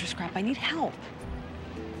conflict of interest crap. I need help.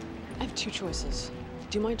 I have two choices.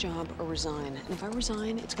 Do my job or resign. And if I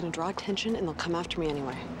resign, it's going to draw attention and they'll come after me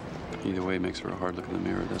anyway. Either way makes for a hard look in the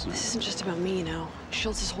mirror, doesn't it? This isn't just about me, you know.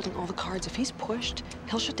 Schultz is holding all the cards. If he's pushed,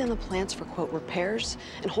 he'll shut down the plants for, quote, repairs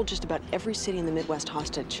and hold just about every city in the Midwest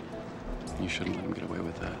hostage. You shouldn't let him get away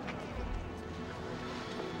with that.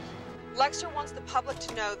 Lexer wants the public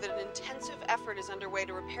to know that an intensive effort is underway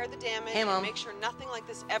to repair the damage and make sure nothing like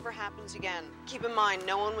this ever happens again. Keep in mind,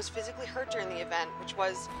 no one was physically hurt during the event, which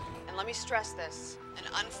was, and let me stress this, an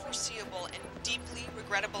unforeseeable and deeply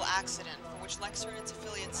regrettable accident for which Lexer and its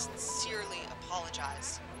affiliates sincerely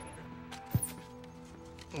apologize.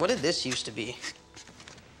 What did this used to be?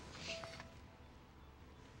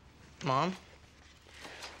 Mom?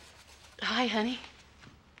 Hi, honey.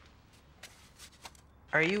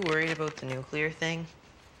 Are you worried about the nuclear thing?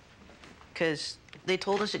 Because they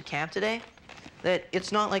told us at camp today that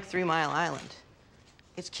it's not like 3 Mile Island.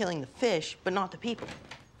 It's killing the fish, but not the people.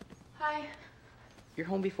 Hi. You're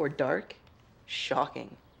home before dark?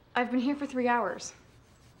 Shocking. I've been here for 3 hours.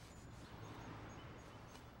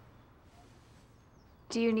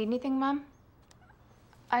 Do you need anything, Mom?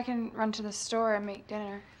 I can run to the store and make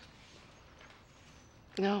dinner.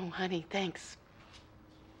 No, honey, thanks.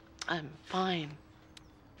 I'm fine.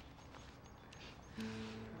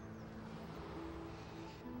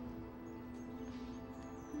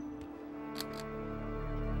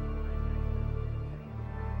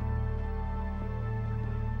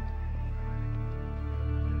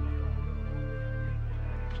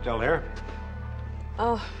 Still here?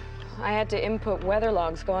 Oh, I had to input weather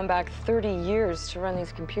logs going back 30 years to run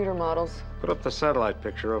these computer models. Put up the satellite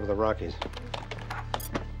picture over the Rockies.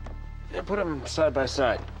 Yeah, put them side by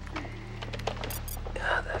side.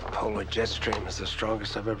 Yeah, that polar jet stream is the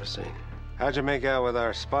strongest I've ever seen. How'd you make out with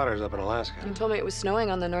our spotters up in Alaska? You told me it was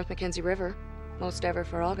snowing on the North Mackenzie River. Most ever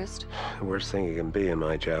for August. The worst thing you can be in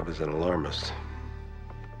my job is an alarmist.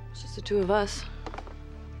 It's just the two of us.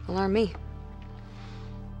 Alarm me.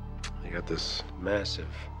 You got this massive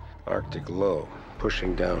Arctic low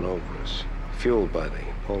pushing down over us, fueled by the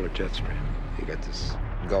polar jet stream. You got this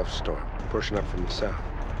Gulf storm pushing up from the south.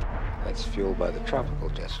 That's fueled by the tropical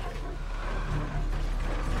jet stream.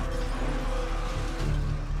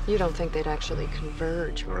 You don't think they'd actually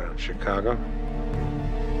converge? Around Chicago?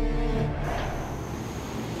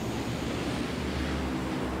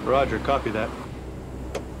 Roger, copy that.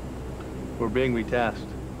 We're being retasked.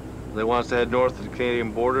 They want us to head north to the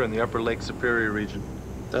Canadian border in the upper Lake Superior region.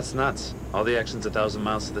 That's nuts. All the action's 1,000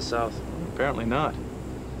 miles to the south. Apparently not.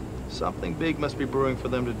 Something big must be brewing for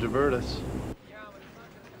them to divert us.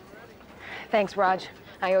 Thanks, Raj.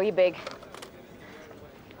 I owe you big.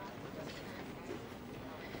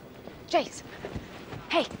 Jace.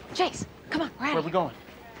 Hey, Jace, come on, we're out Where are we going?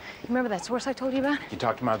 You remember that source I told you about? You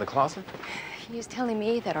talked him out of the closet? He's telling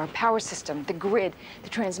me that our power system, the grid, the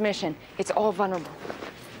transmission, it's all vulnerable.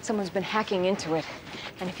 Someone's been hacking into it.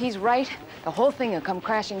 And if he's right, the whole thing will come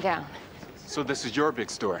crashing down. So this is your big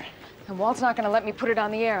story? And Walt's not gonna let me put it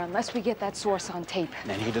on the air unless we get that source on tape.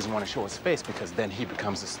 And he doesn't want to show his face because then he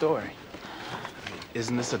becomes the story.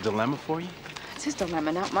 Isn't this a dilemma for you? It's his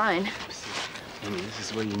dilemma, not mine. I mean, this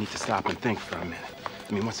is where you need to stop and think for a minute.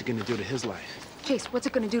 I mean, what's it gonna do to his life? Chase, what's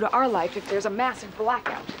it gonna do to our life if there's a massive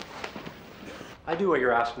blackout? I do what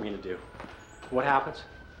you're asking me to do. What happens?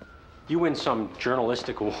 You win some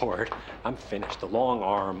journalistic award, I'm finished. The long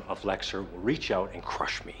arm of Lexer will reach out and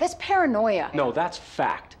crush me. That's paranoia. No, that's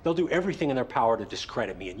fact. They'll do everything in their power to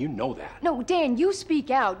discredit me, and you know that. No, Dan, you speak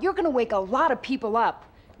out. You're gonna wake a lot of people up.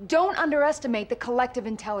 Don't underestimate the collective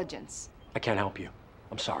intelligence. I can't help you.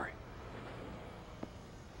 I'm sorry.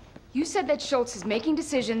 You said that Schultz is making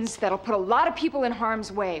decisions that'll put a lot of people in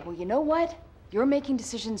harm's way. Well, you know what? You're making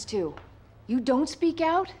decisions too. You don't speak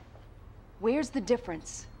out? Where's the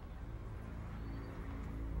difference?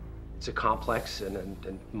 It's a complex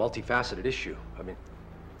and multifaceted issue. I mean,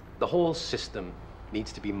 the whole system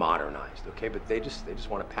needs to be modernized, okay? But they just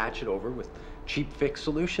want to patch it over with cheap fix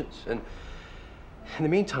solutions. And in the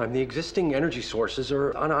meantime, the existing energy sources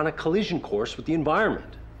are on a collision course with the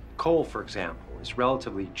environment. Coal, for example, is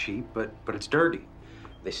relatively cheap, but it's dirty.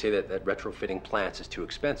 They say that retrofitting plants is too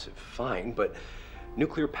expensive. Fine, but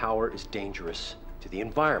nuclear power is dangerous to the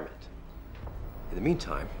environment. In the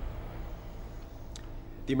meantime,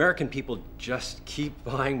 the American people just keep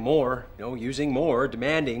buying more, using more,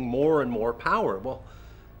 demanding more and more power. Well,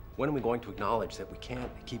 when are we going to acknowledge that we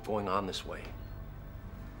can't keep going on this way?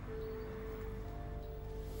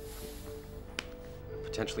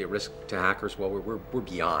 Potentially a risk to hackers? Well, we're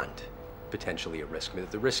beyond potentially a risk. I mean,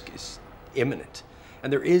 the risk is imminent.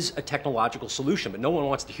 And there is a technological solution, but no one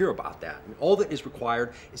wants to hear about that. I mean, all that is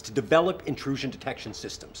required is to develop intrusion detection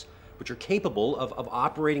systems, which are capable of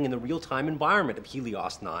operating in the real-time environment of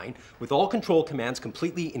Helios 9 with all control commands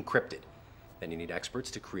completely encrypted. Then you need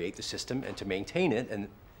experts to create the system and to maintain it, and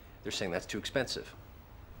they're saying that's too expensive.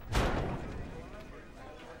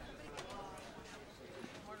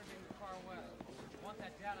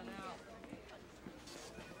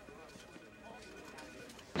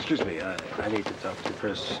 Excuse me, I need to talk to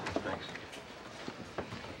Chris. Thanks.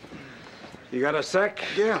 You got a sec?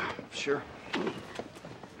 Yeah, sure.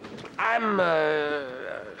 I'm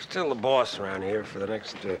still the boss around here for the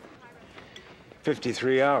next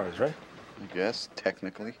 53 hours, right? I guess,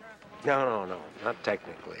 technically. No, not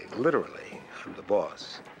technically. Literally, I'm the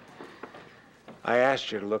boss. I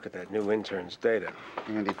asked you to look at that new intern's data.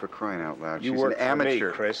 Andy, for crying out loud, You she's work an for amateur.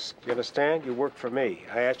 me, Chris. You understand? You work for me.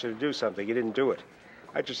 I asked you to do something. You didn't do it.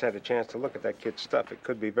 I just had a chance to look at that kid's stuff. It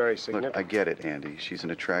could be very significant. Look, I get it, Andy. She's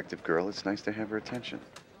an attractive girl. It's nice to have her attention.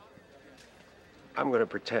 I'm going to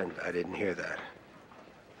pretend I didn't hear that.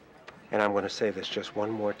 And I'm going to say this just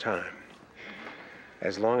one more time.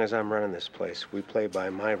 As long as I'm running this place, we play by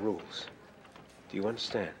my rules. Do you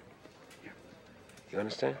understand? Yeah. You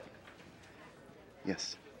understand?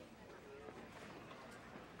 Yes.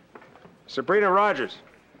 Sabrina Rogers,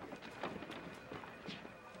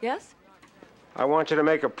 Yes? I want you to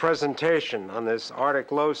make a presentation on this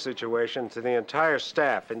Arctic Low situation to the entire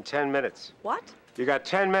staff in 10 minutes. What? You got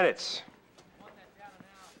 10 minutes.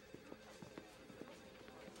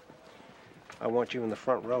 I want you in the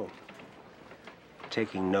front row,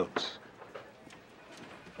 taking notes.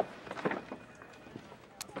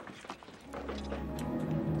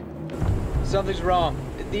 Something's wrong.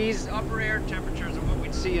 These upper air temperatures are what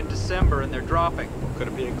we'd see in December, and they're dropping. Could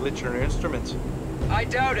it be a glitch in our instruments? I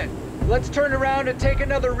doubt it. Let's turn around and take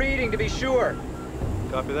another reading to be sure.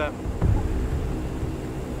 Copy that.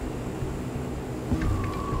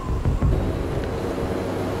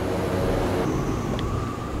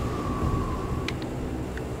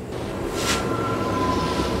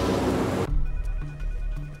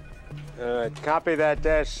 Copy that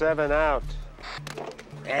 -7 out.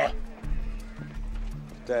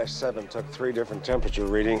 -7 took 3 different temperature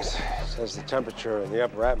readings. Says the temperature in the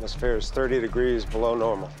upper atmosphere is 30 degrees below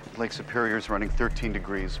normal. Lake Superior's running 13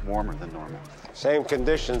 degrees warmer than normal. Same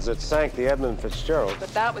conditions that sank the Edmund Fitzgerald.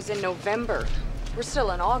 But that was in November. We're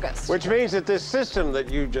still in August. Which means that this system that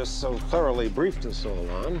you just so thoroughly briefed us all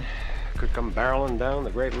on could come barreling down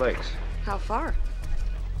the Great Lakes. How far?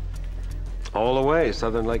 All the way,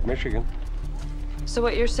 southern Lake Michigan. So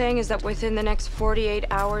what you're saying is that within the next 48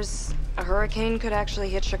 hours, a hurricane could actually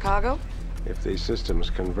hit Chicago? If these systems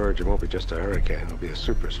converge, it won't be just a hurricane, it'll be a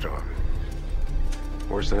superstorm.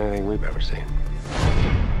 Worse than anything we've ever seen.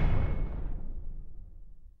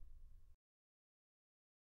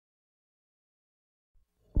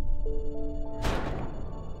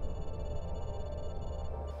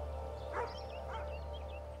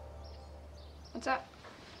 What's up?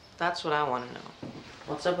 That's what I want to know.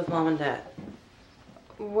 What's up with Mom and Dad?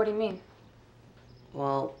 What do you mean?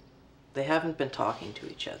 Well, they haven't been talking to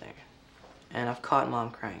each other. And I've caught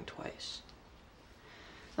Mom crying twice.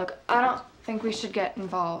 Look, I don't think we should get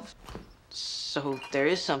involved. So there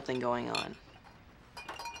is something going on.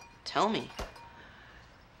 Tell me.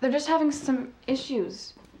 They're just having some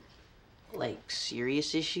issues. Like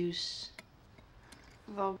serious issues?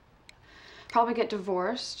 They'll probably get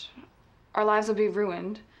divorced. Our lives will be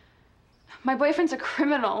ruined. My boyfriend's a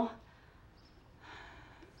criminal.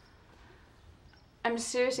 I'm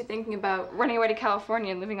seriously thinking about running away to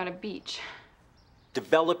California and living on a beach.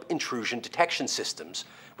 Develop intrusion detection systems,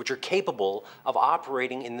 which are capable of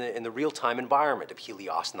operating in the real-time environment of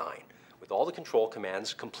Helios 9, with all the control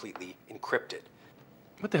commands completely encrypted.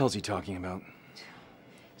 What the hell's he talking about?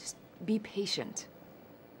 Just be patient.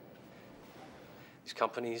 These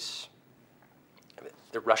companies, I mean,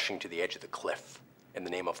 they're rushing to the edge of the cliff in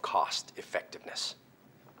the name of cost effectiveness.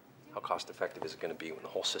 How cost effective is it going to be when the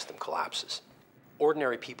whole system collapses?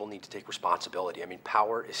 Ordinary people need to take responsibility. I mean,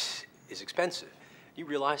 power is expensive. You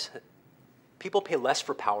realize that people pay less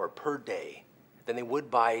for power per day than they would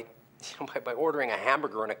by ordering a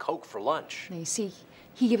hamburger and a Coke for lunch. Now, you see,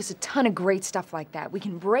 he gives us a ton of great stuff like that. We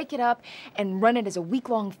can break it up and run it as a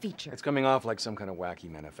week-long feature. It's coming off like some kind of wacky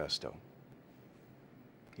manifesto.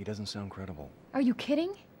 He doesn't sound credible. Are you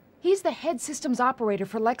kidding? He's the head systems operator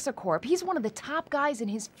for LexaCorp. He's one of the top guys in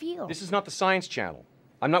his field. This is not the Science Channel.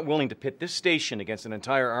 I'm not willing to pit this station against an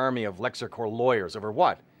entire army of LexaCorp lawyers over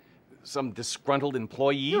what? Some disgruntled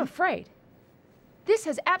employee? You're afraid. This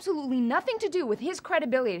has absolutely nothing to do with his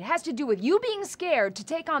credibility. It has to do with you being scared to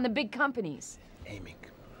take on the big companies. Amy,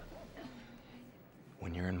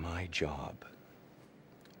 when you're in my job,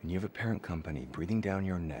 and you have a parent company breathing down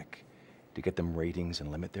your neck to get them ratings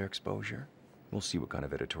and limit their exposure, we'll see what kind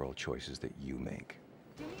of editorial choices that you make.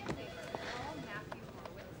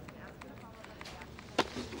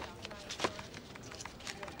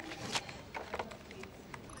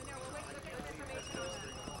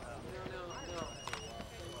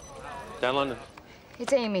 Down London.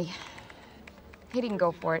 It's Amy. He didn't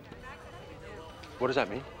go for it. What does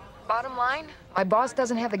that mean? Bottom line, my boss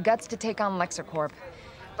doesn't have the guts to take on LexaCorp.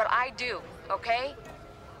 But I do, okay?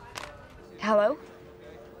 Hello?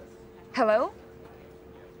 Hello?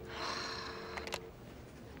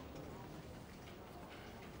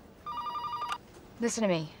 Listen to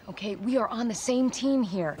me, okay? We are on the same team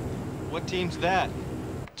here. What team's that?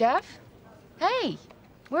 Jeff? Hey,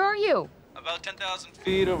 where are you? About 10,000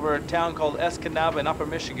 feet over a town called Escanaba in Upper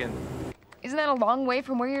Michigan. Isn't that a long way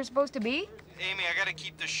from where you're supposed to be? Amy, I gotta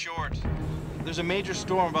keep this short. There's a major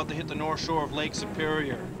storm about to hit the north shore of Lake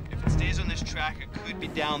Superior. If it stays on this track, it could be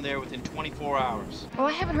down there within 24 hours. Well,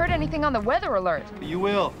 I haven't heard anything on the weather alert. But you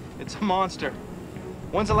will. It's a monster.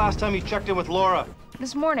 When's the last time you checked in with Laura?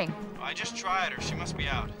 This morning. I just tried her. She must be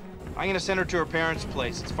out. I'm gonna send her to her parents'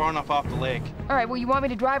 place. It's far enough off the lake. All right, well, you want me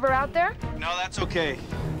to drive her out there? No, that's okay.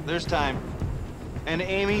 There's time. And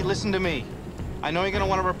Amy, listen to me. I know you're gonna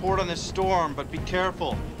want to report on this storm, but be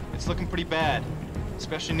careful. It's looking pretty bad,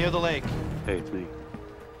 especially near the lake. Hey, it's me.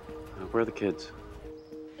 Where are the kids?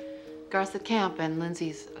 Garth's at camp and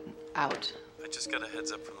Lindsay's out. I just got a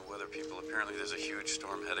heads up from the weather people. Apparently there's a huge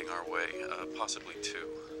storm heading our way, possibly two.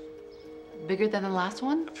 Bigger than the last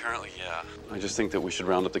one? Apparently, yeah. I just think that we should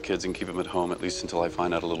round up the kids and keep them at home, at least until I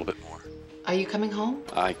find out a little bit more. Are you coming home?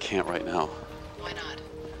 I can't right now. Why not?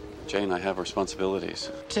 Jane, I have responsibilities.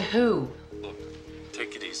 To who? Look,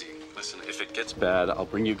 take it easy. Listen, if it gets bad, I'll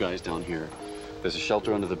bring you guys down here. There's a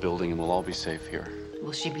shelter under the building and we'll all be safe here.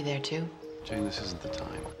 Will she be there too? Jane, this isn't the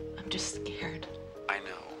time. I'm just scared. I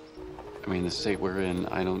know. I mean, the state we're in,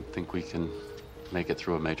 I don't think we can make it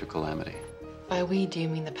through a major calamity. By we, do you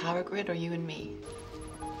mean the power grid or you and me?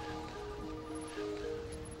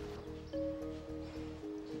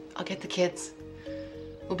 I'll get the kids.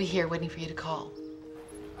 We'll be here waiting for you to call.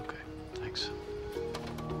 Okay, thanks.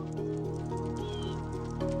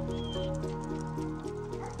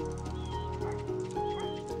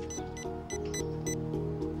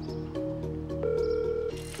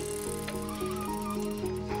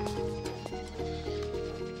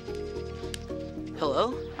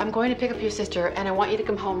 Hello? I'm going to pick up your sister, and I want you to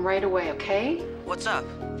come home right away, okay? What's up?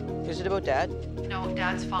 Is it about Dad? No,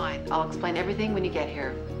 Dad's fine. I'll explain everything when you get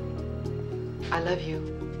here. I love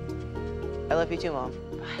you. I love you too, Mom.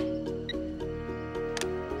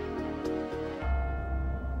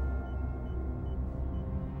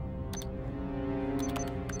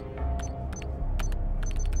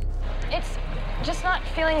 It's just not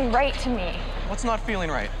feeling right to me. What's not feeling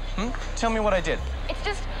right? Tell me what I did. It's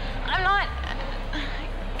just, I'm not...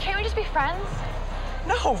 Can't we just be friends?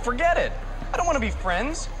 No, forget it. I don't want to be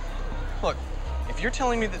friends. Look, if you're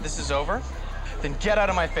telling me that this is over, then get out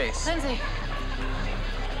of my face. Lindsay,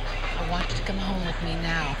 I want you to come home with me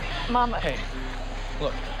now. Mama. Hey,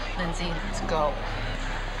 look. Lindsay, let's go.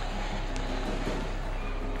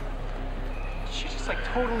 She just like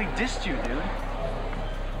totally dissed you, dude.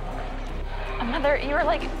 Mother, you were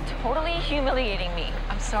like totally humiliating me.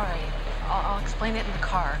 I'm sorry. I'll explain it in the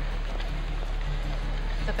car.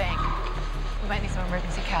 The bank. We might need some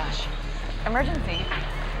emergency cash. Emergency?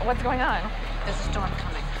 What's going on? There's a storm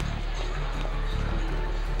coming.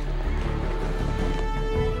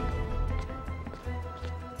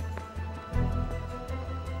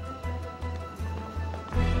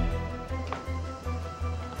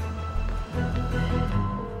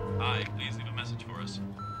 Hi, please leave a message for us.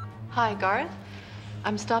 Hi, Garth.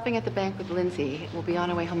 I'm stopping at the bank with Lindsay. We'll be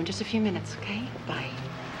on our way home in just a few minutes, okay? Bye.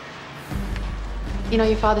 You know,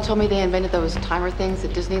 your father told me they invented those timer things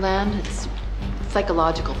at Disneyland. It's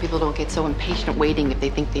psychological. People don't get so impatient waiting if they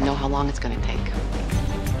think they know how long it's going to take.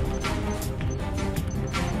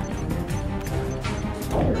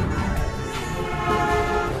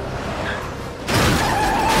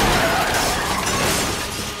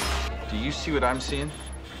 see what I'm seeing?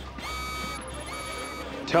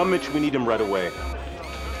 Tell Mitch we need him right away.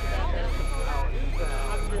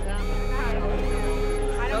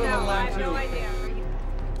 I don't know. I have no idea.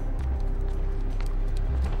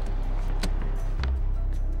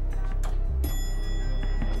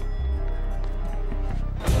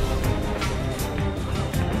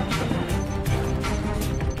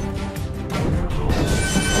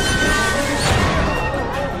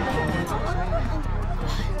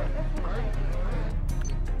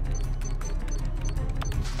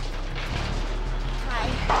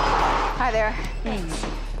 Hi there. Thanks.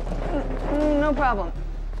 No problem.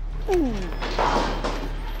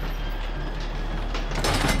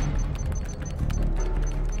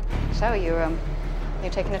 So you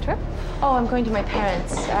taking a trip? Oh, I'm going to my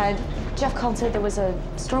parents. Jeff called and said there was a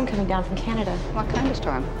storm coming down from Canada. What kind of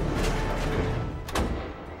storm?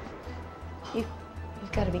 You've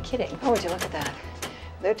got to be kidding. Oh, would you look at that?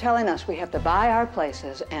 They're telling us we have to buy our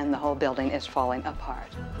places and the whole building is falling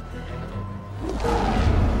apart.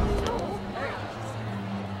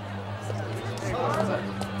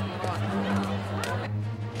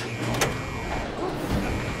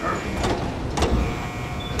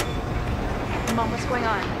 Mom, what's going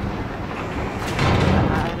on?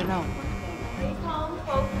 I don't know. Stay calm,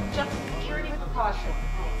 folks. Just security precaution.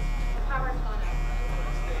 Power's gone out.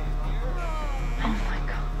 Oh my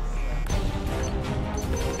God.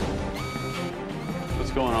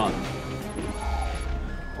 What's going on?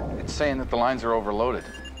 It's saying that the lines are overloaded.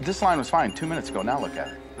 This line was fine 2 minutes ago. Now look at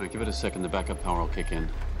it. All right, give it a second. The backup power will kick in.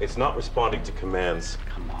 It's not responding to commands.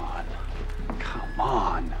 Come on. Come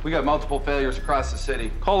on. We got multiple failures across the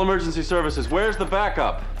city. Call emergency services. Where's the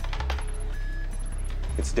backup?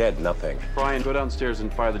 It's dead, nothing. Brian, go downstairs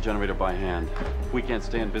and fire the generator by hand. If we can't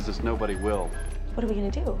stay in business, nobody will. What are we gonna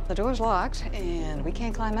do? The door's locked and we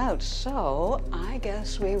can't climb out, so I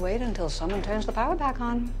guess we wait until someone turns the power back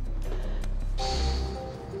on.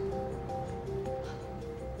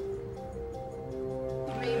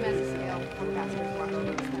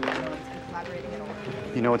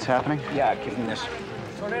 You know what's happening? Yeah, give me this.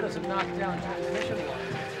 Tornadoes have knocked down transmission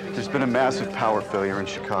lines. There's been a massive power failure in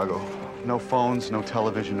Chicago. No phones, no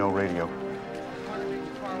television, no radio.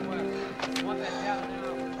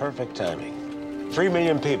 Perfect timing. 3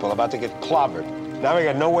 million people about to get clobbered. Now we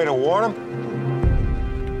got no way to warn them?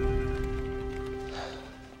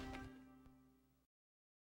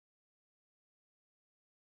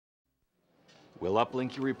 We'll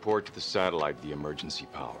uplink your report to the satellite via emergency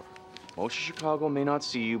power. Most of Chicago may not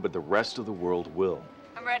see you, but the rest of the world will.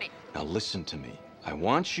 I'm ready. Now listen to me. I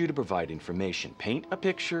want you to provide information. Paint a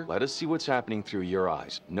picture. Let us see what's happening through your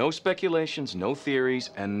eyes. No speculations, no theories,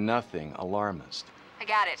 and nothing alarmist. I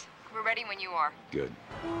got it. We're ready when you are. Good.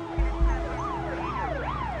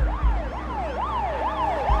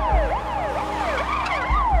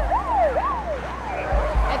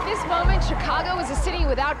 At this moment, Chicago is a city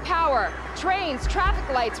without power. Trains, traffic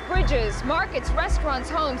lights, bridges, markets, restaurants,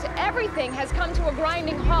 homes, everything has come to a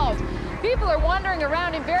grinding halt. People are wandering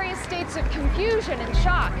around in various states of confusion and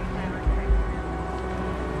shock.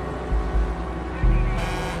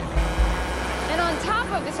 And on top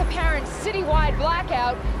of this apparent citywide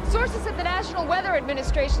blackout, sources at the National Weather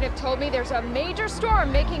Administration have told me there's a major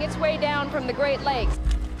storm making its way down from the Great Lakes.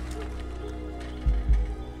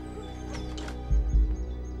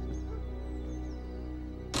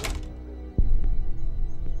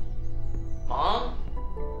 Mom?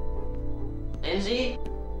 Lindsay?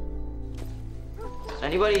 Is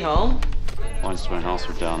anybody home? Lines to my house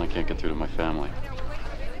are down. I can't get through to my family.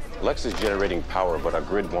 Lex is generating power, but our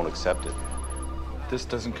grid won't accept it. This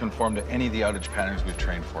doesn't conform to any of the outage patterns we've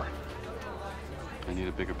trained for. I need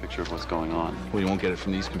a bigger picture of what's going on. Well, you won't get it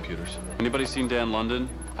from these computers. Anybody seen Dan London?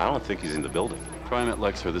 I don't think he's in the building. Try him at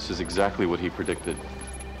Lexer. This is exactly what he predicted.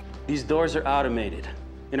 These doors are automated.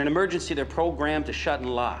 In an emergency, they're programmed to shut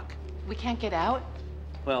and lock. We can't get out?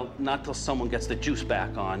 Well, not till someone gets the juice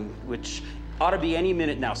back on, which ought to be any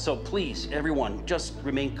minute now. So please, everyone, just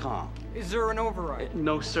remain calm. Is there an override?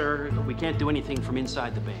 No, sir. We can't do anything from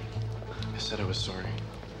inside the bank. I said I was sorry.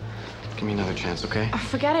 Give me another chance, okay?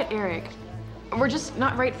 Forget it, Eric. We're just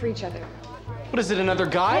not right for each other. What is it, another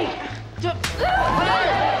guy?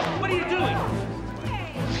 What are you doing?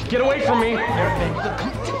 Get away from me!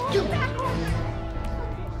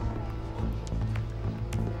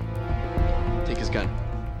 Take his gun.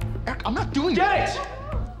 Eric, I'm not doing Get it!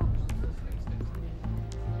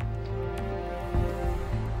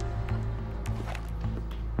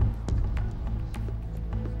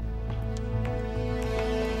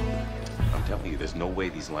 I'm telling you, there's no way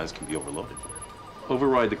these lines can be overloaded.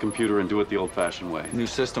 Override the computer and do it the old-fashioned way. New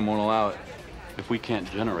system won't allow it. If we can't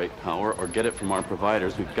generate power or get it from our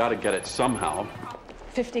providers, we've got to get it somehow.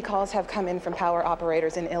 50 calls have come in from power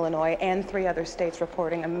operators in Illinois and 3 other states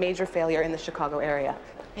reporting a major failure in the Chicago area.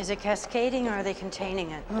 Is it cascading or are they containing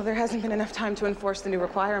it? Well, there hasn't been enough time to enforce the new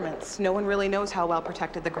requirements. No one really knows how well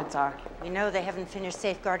protected the grids are. We know they haven't finished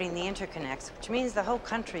safeguarding the interconnects, which means the whole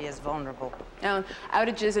country is vulnerable. Now,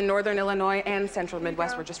 outages in northern Illinois and central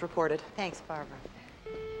Midwest were just reported. Thanks, Barbara.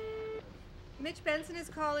 Mitch Benson is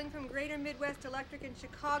calling from Greater Midwest Electric in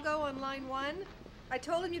Chicago on line 1. I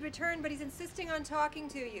told him you'd return, but he's insisting on talking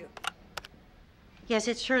to you. Yes,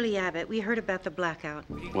 it's Shirley Abbott. We heard about the blackout.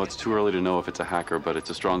 Well, it's too early to know if it's a hacker, but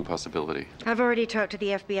it's a strong possibility. I've already talked to the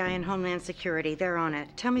FBI and Homeland Security. They're on it.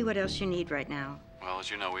 Tell me what else you need right now. Well,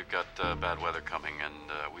 as you know, we've got bad weather coming, and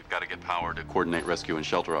we've got to get power to coordinate rescue and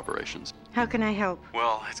shelter operations. How can I help?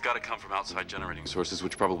 Well, it's got to come from outside generating sources,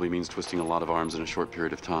 which probably means twisting a lot of arms in a short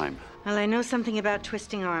period of time. Well, I know something about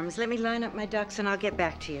twisting arms. Let me line up my ducks and I'll get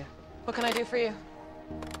back to you. What can I do for you?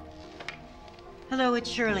 Hello, it's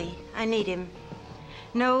Shirley. I need him.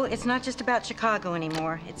 No, it's not just about Chicago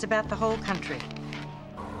anymore. It's about the whole country.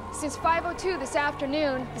 Since 5:02 this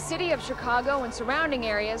afternoon, the city of Chicago and surrounding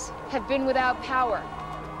areas have been without power.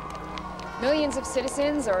 Millions of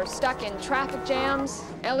citizens are stuck in traffic jams,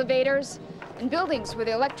 elevators, and buildings with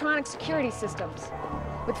electronic security systems.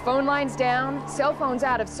 With phone lines down, cell phones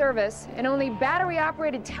out of service, and only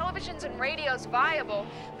battery-operated televisions and radios viable,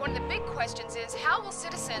 one of the big questions is, how will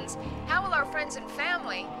citizens, how will our friends and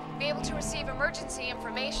family be able to receive emergency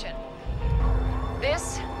information?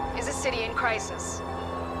 This is a city in crisis.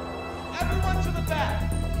 Everyone to the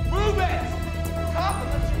back! Move it! Cop,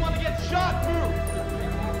 unless you want to get shot,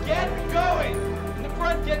 move! Get going! In the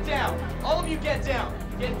front, get down! All of you get down!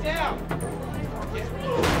 Get down!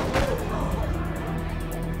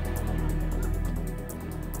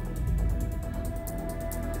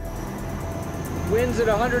 Winds at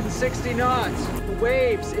 160 knots.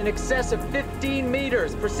 Waves in excess of 15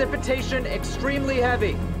 meters. Precipitation extremely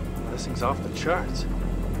heavy. This thing's off the charts.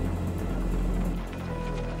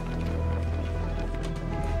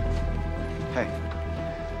 Hey.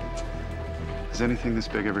 Has anything this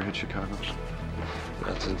big ever hit Chicago?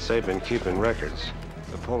 Not since they've been keeping records.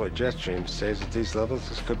 The polar jet stream stays at these levels.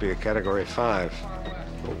 This could be a Category 5.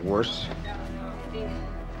 Or worse.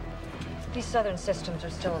 These southern systems are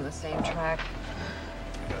still on the same track.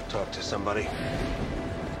 Gotta talk to somebody.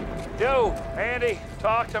 Yo, Andy,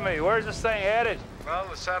 talk to me. Where's this thing headed? Well,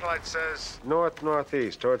 the satellite says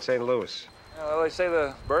north-northeast, toward St. Louis. Well, they say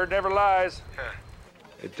the bird never lies.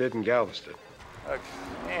 It did in Galveston. Look,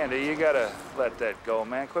 Andy, you gotta let that go,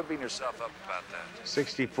 man. Quit beating yourself up about that.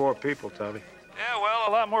 64 people, Tommy. Yeah, well,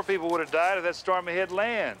 a lot more people would have died if that storm had hit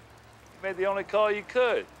land. You made the only call you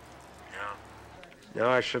could. No,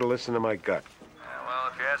 I should have listened to my gut. Yeah, well,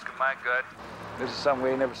 if you're asking my gut, this is something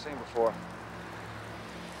we ain't never seen before.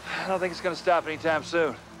 I don't think it's gonna stop anytime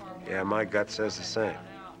soon. Yeah, my gut says the same.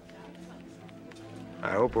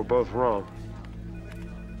 I hope we're both wrong.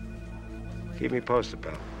 Keep me posted,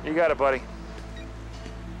 pal. You got it, buddy.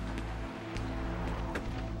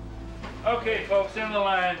 Okay, folks, in the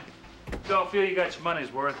line. Don't feel you got your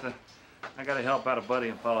money's worth. I gotta help out a buddy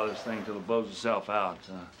and follow this thing till it blows itself out.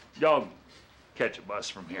 Y'all catch a bus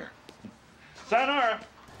from here. Sayonara.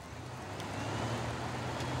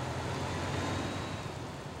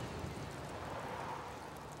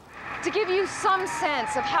 To give you some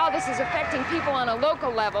sense of how this is affecting people on a local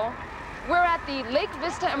level, we're at the Lake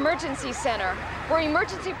Vista Emergency Center, where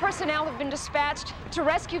emergency personnel have been dispatched to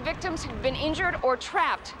rescue victims who've been injured or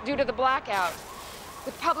trapped due to the blackout.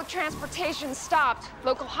 With public transportation stopped,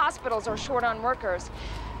 local hospitals are short on workers.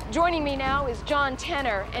 Joining me now is John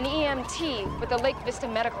Tenner, an EMT with the Lake Vista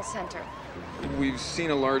Medical Center. We've seen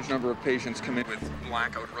a large number of patients come in with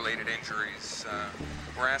blackout-related injuries.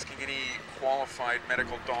 We're asking any qualified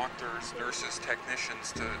medical doctors, nurses,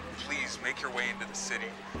 technicians to please make your way into the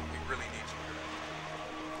city. We really need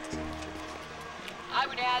you. I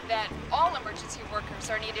would add that all emergency workers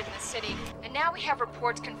are needed in the city, and now we have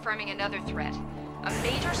reports confirming another threat. A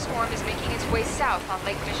major storm is making its way south on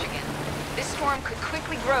Lake Michigan. This storm could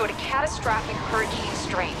quickly grow to catastrophic hurricane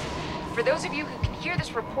strength. For those of you who can hear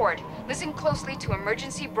this report, listen closely to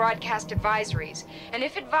emergency broadcast advisories, and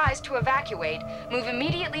if advised to evacuate, move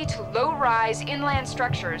immediately to low-rise inland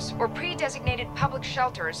structures or pre-designated public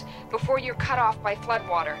shelters before you're cut off by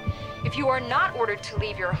floodwater. If you are not ordered to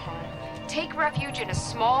leave your home, take refuge in a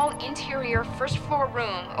small interior first-floor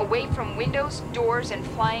room away from windows, doors, and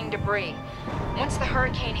flying debris. Once the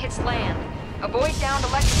hurricane hits land, avoid downed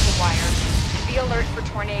electrical wires and be alert for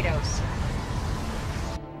tornadoes.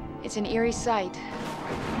 It's an eerie sight,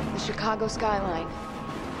 the Chicago skyline.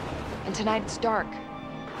 And tonight it's dark.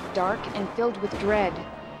 Dark and filled with dread,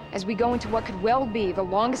 as we go into what could well be the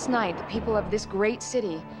longest night the people of this great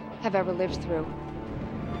city have ever lived through.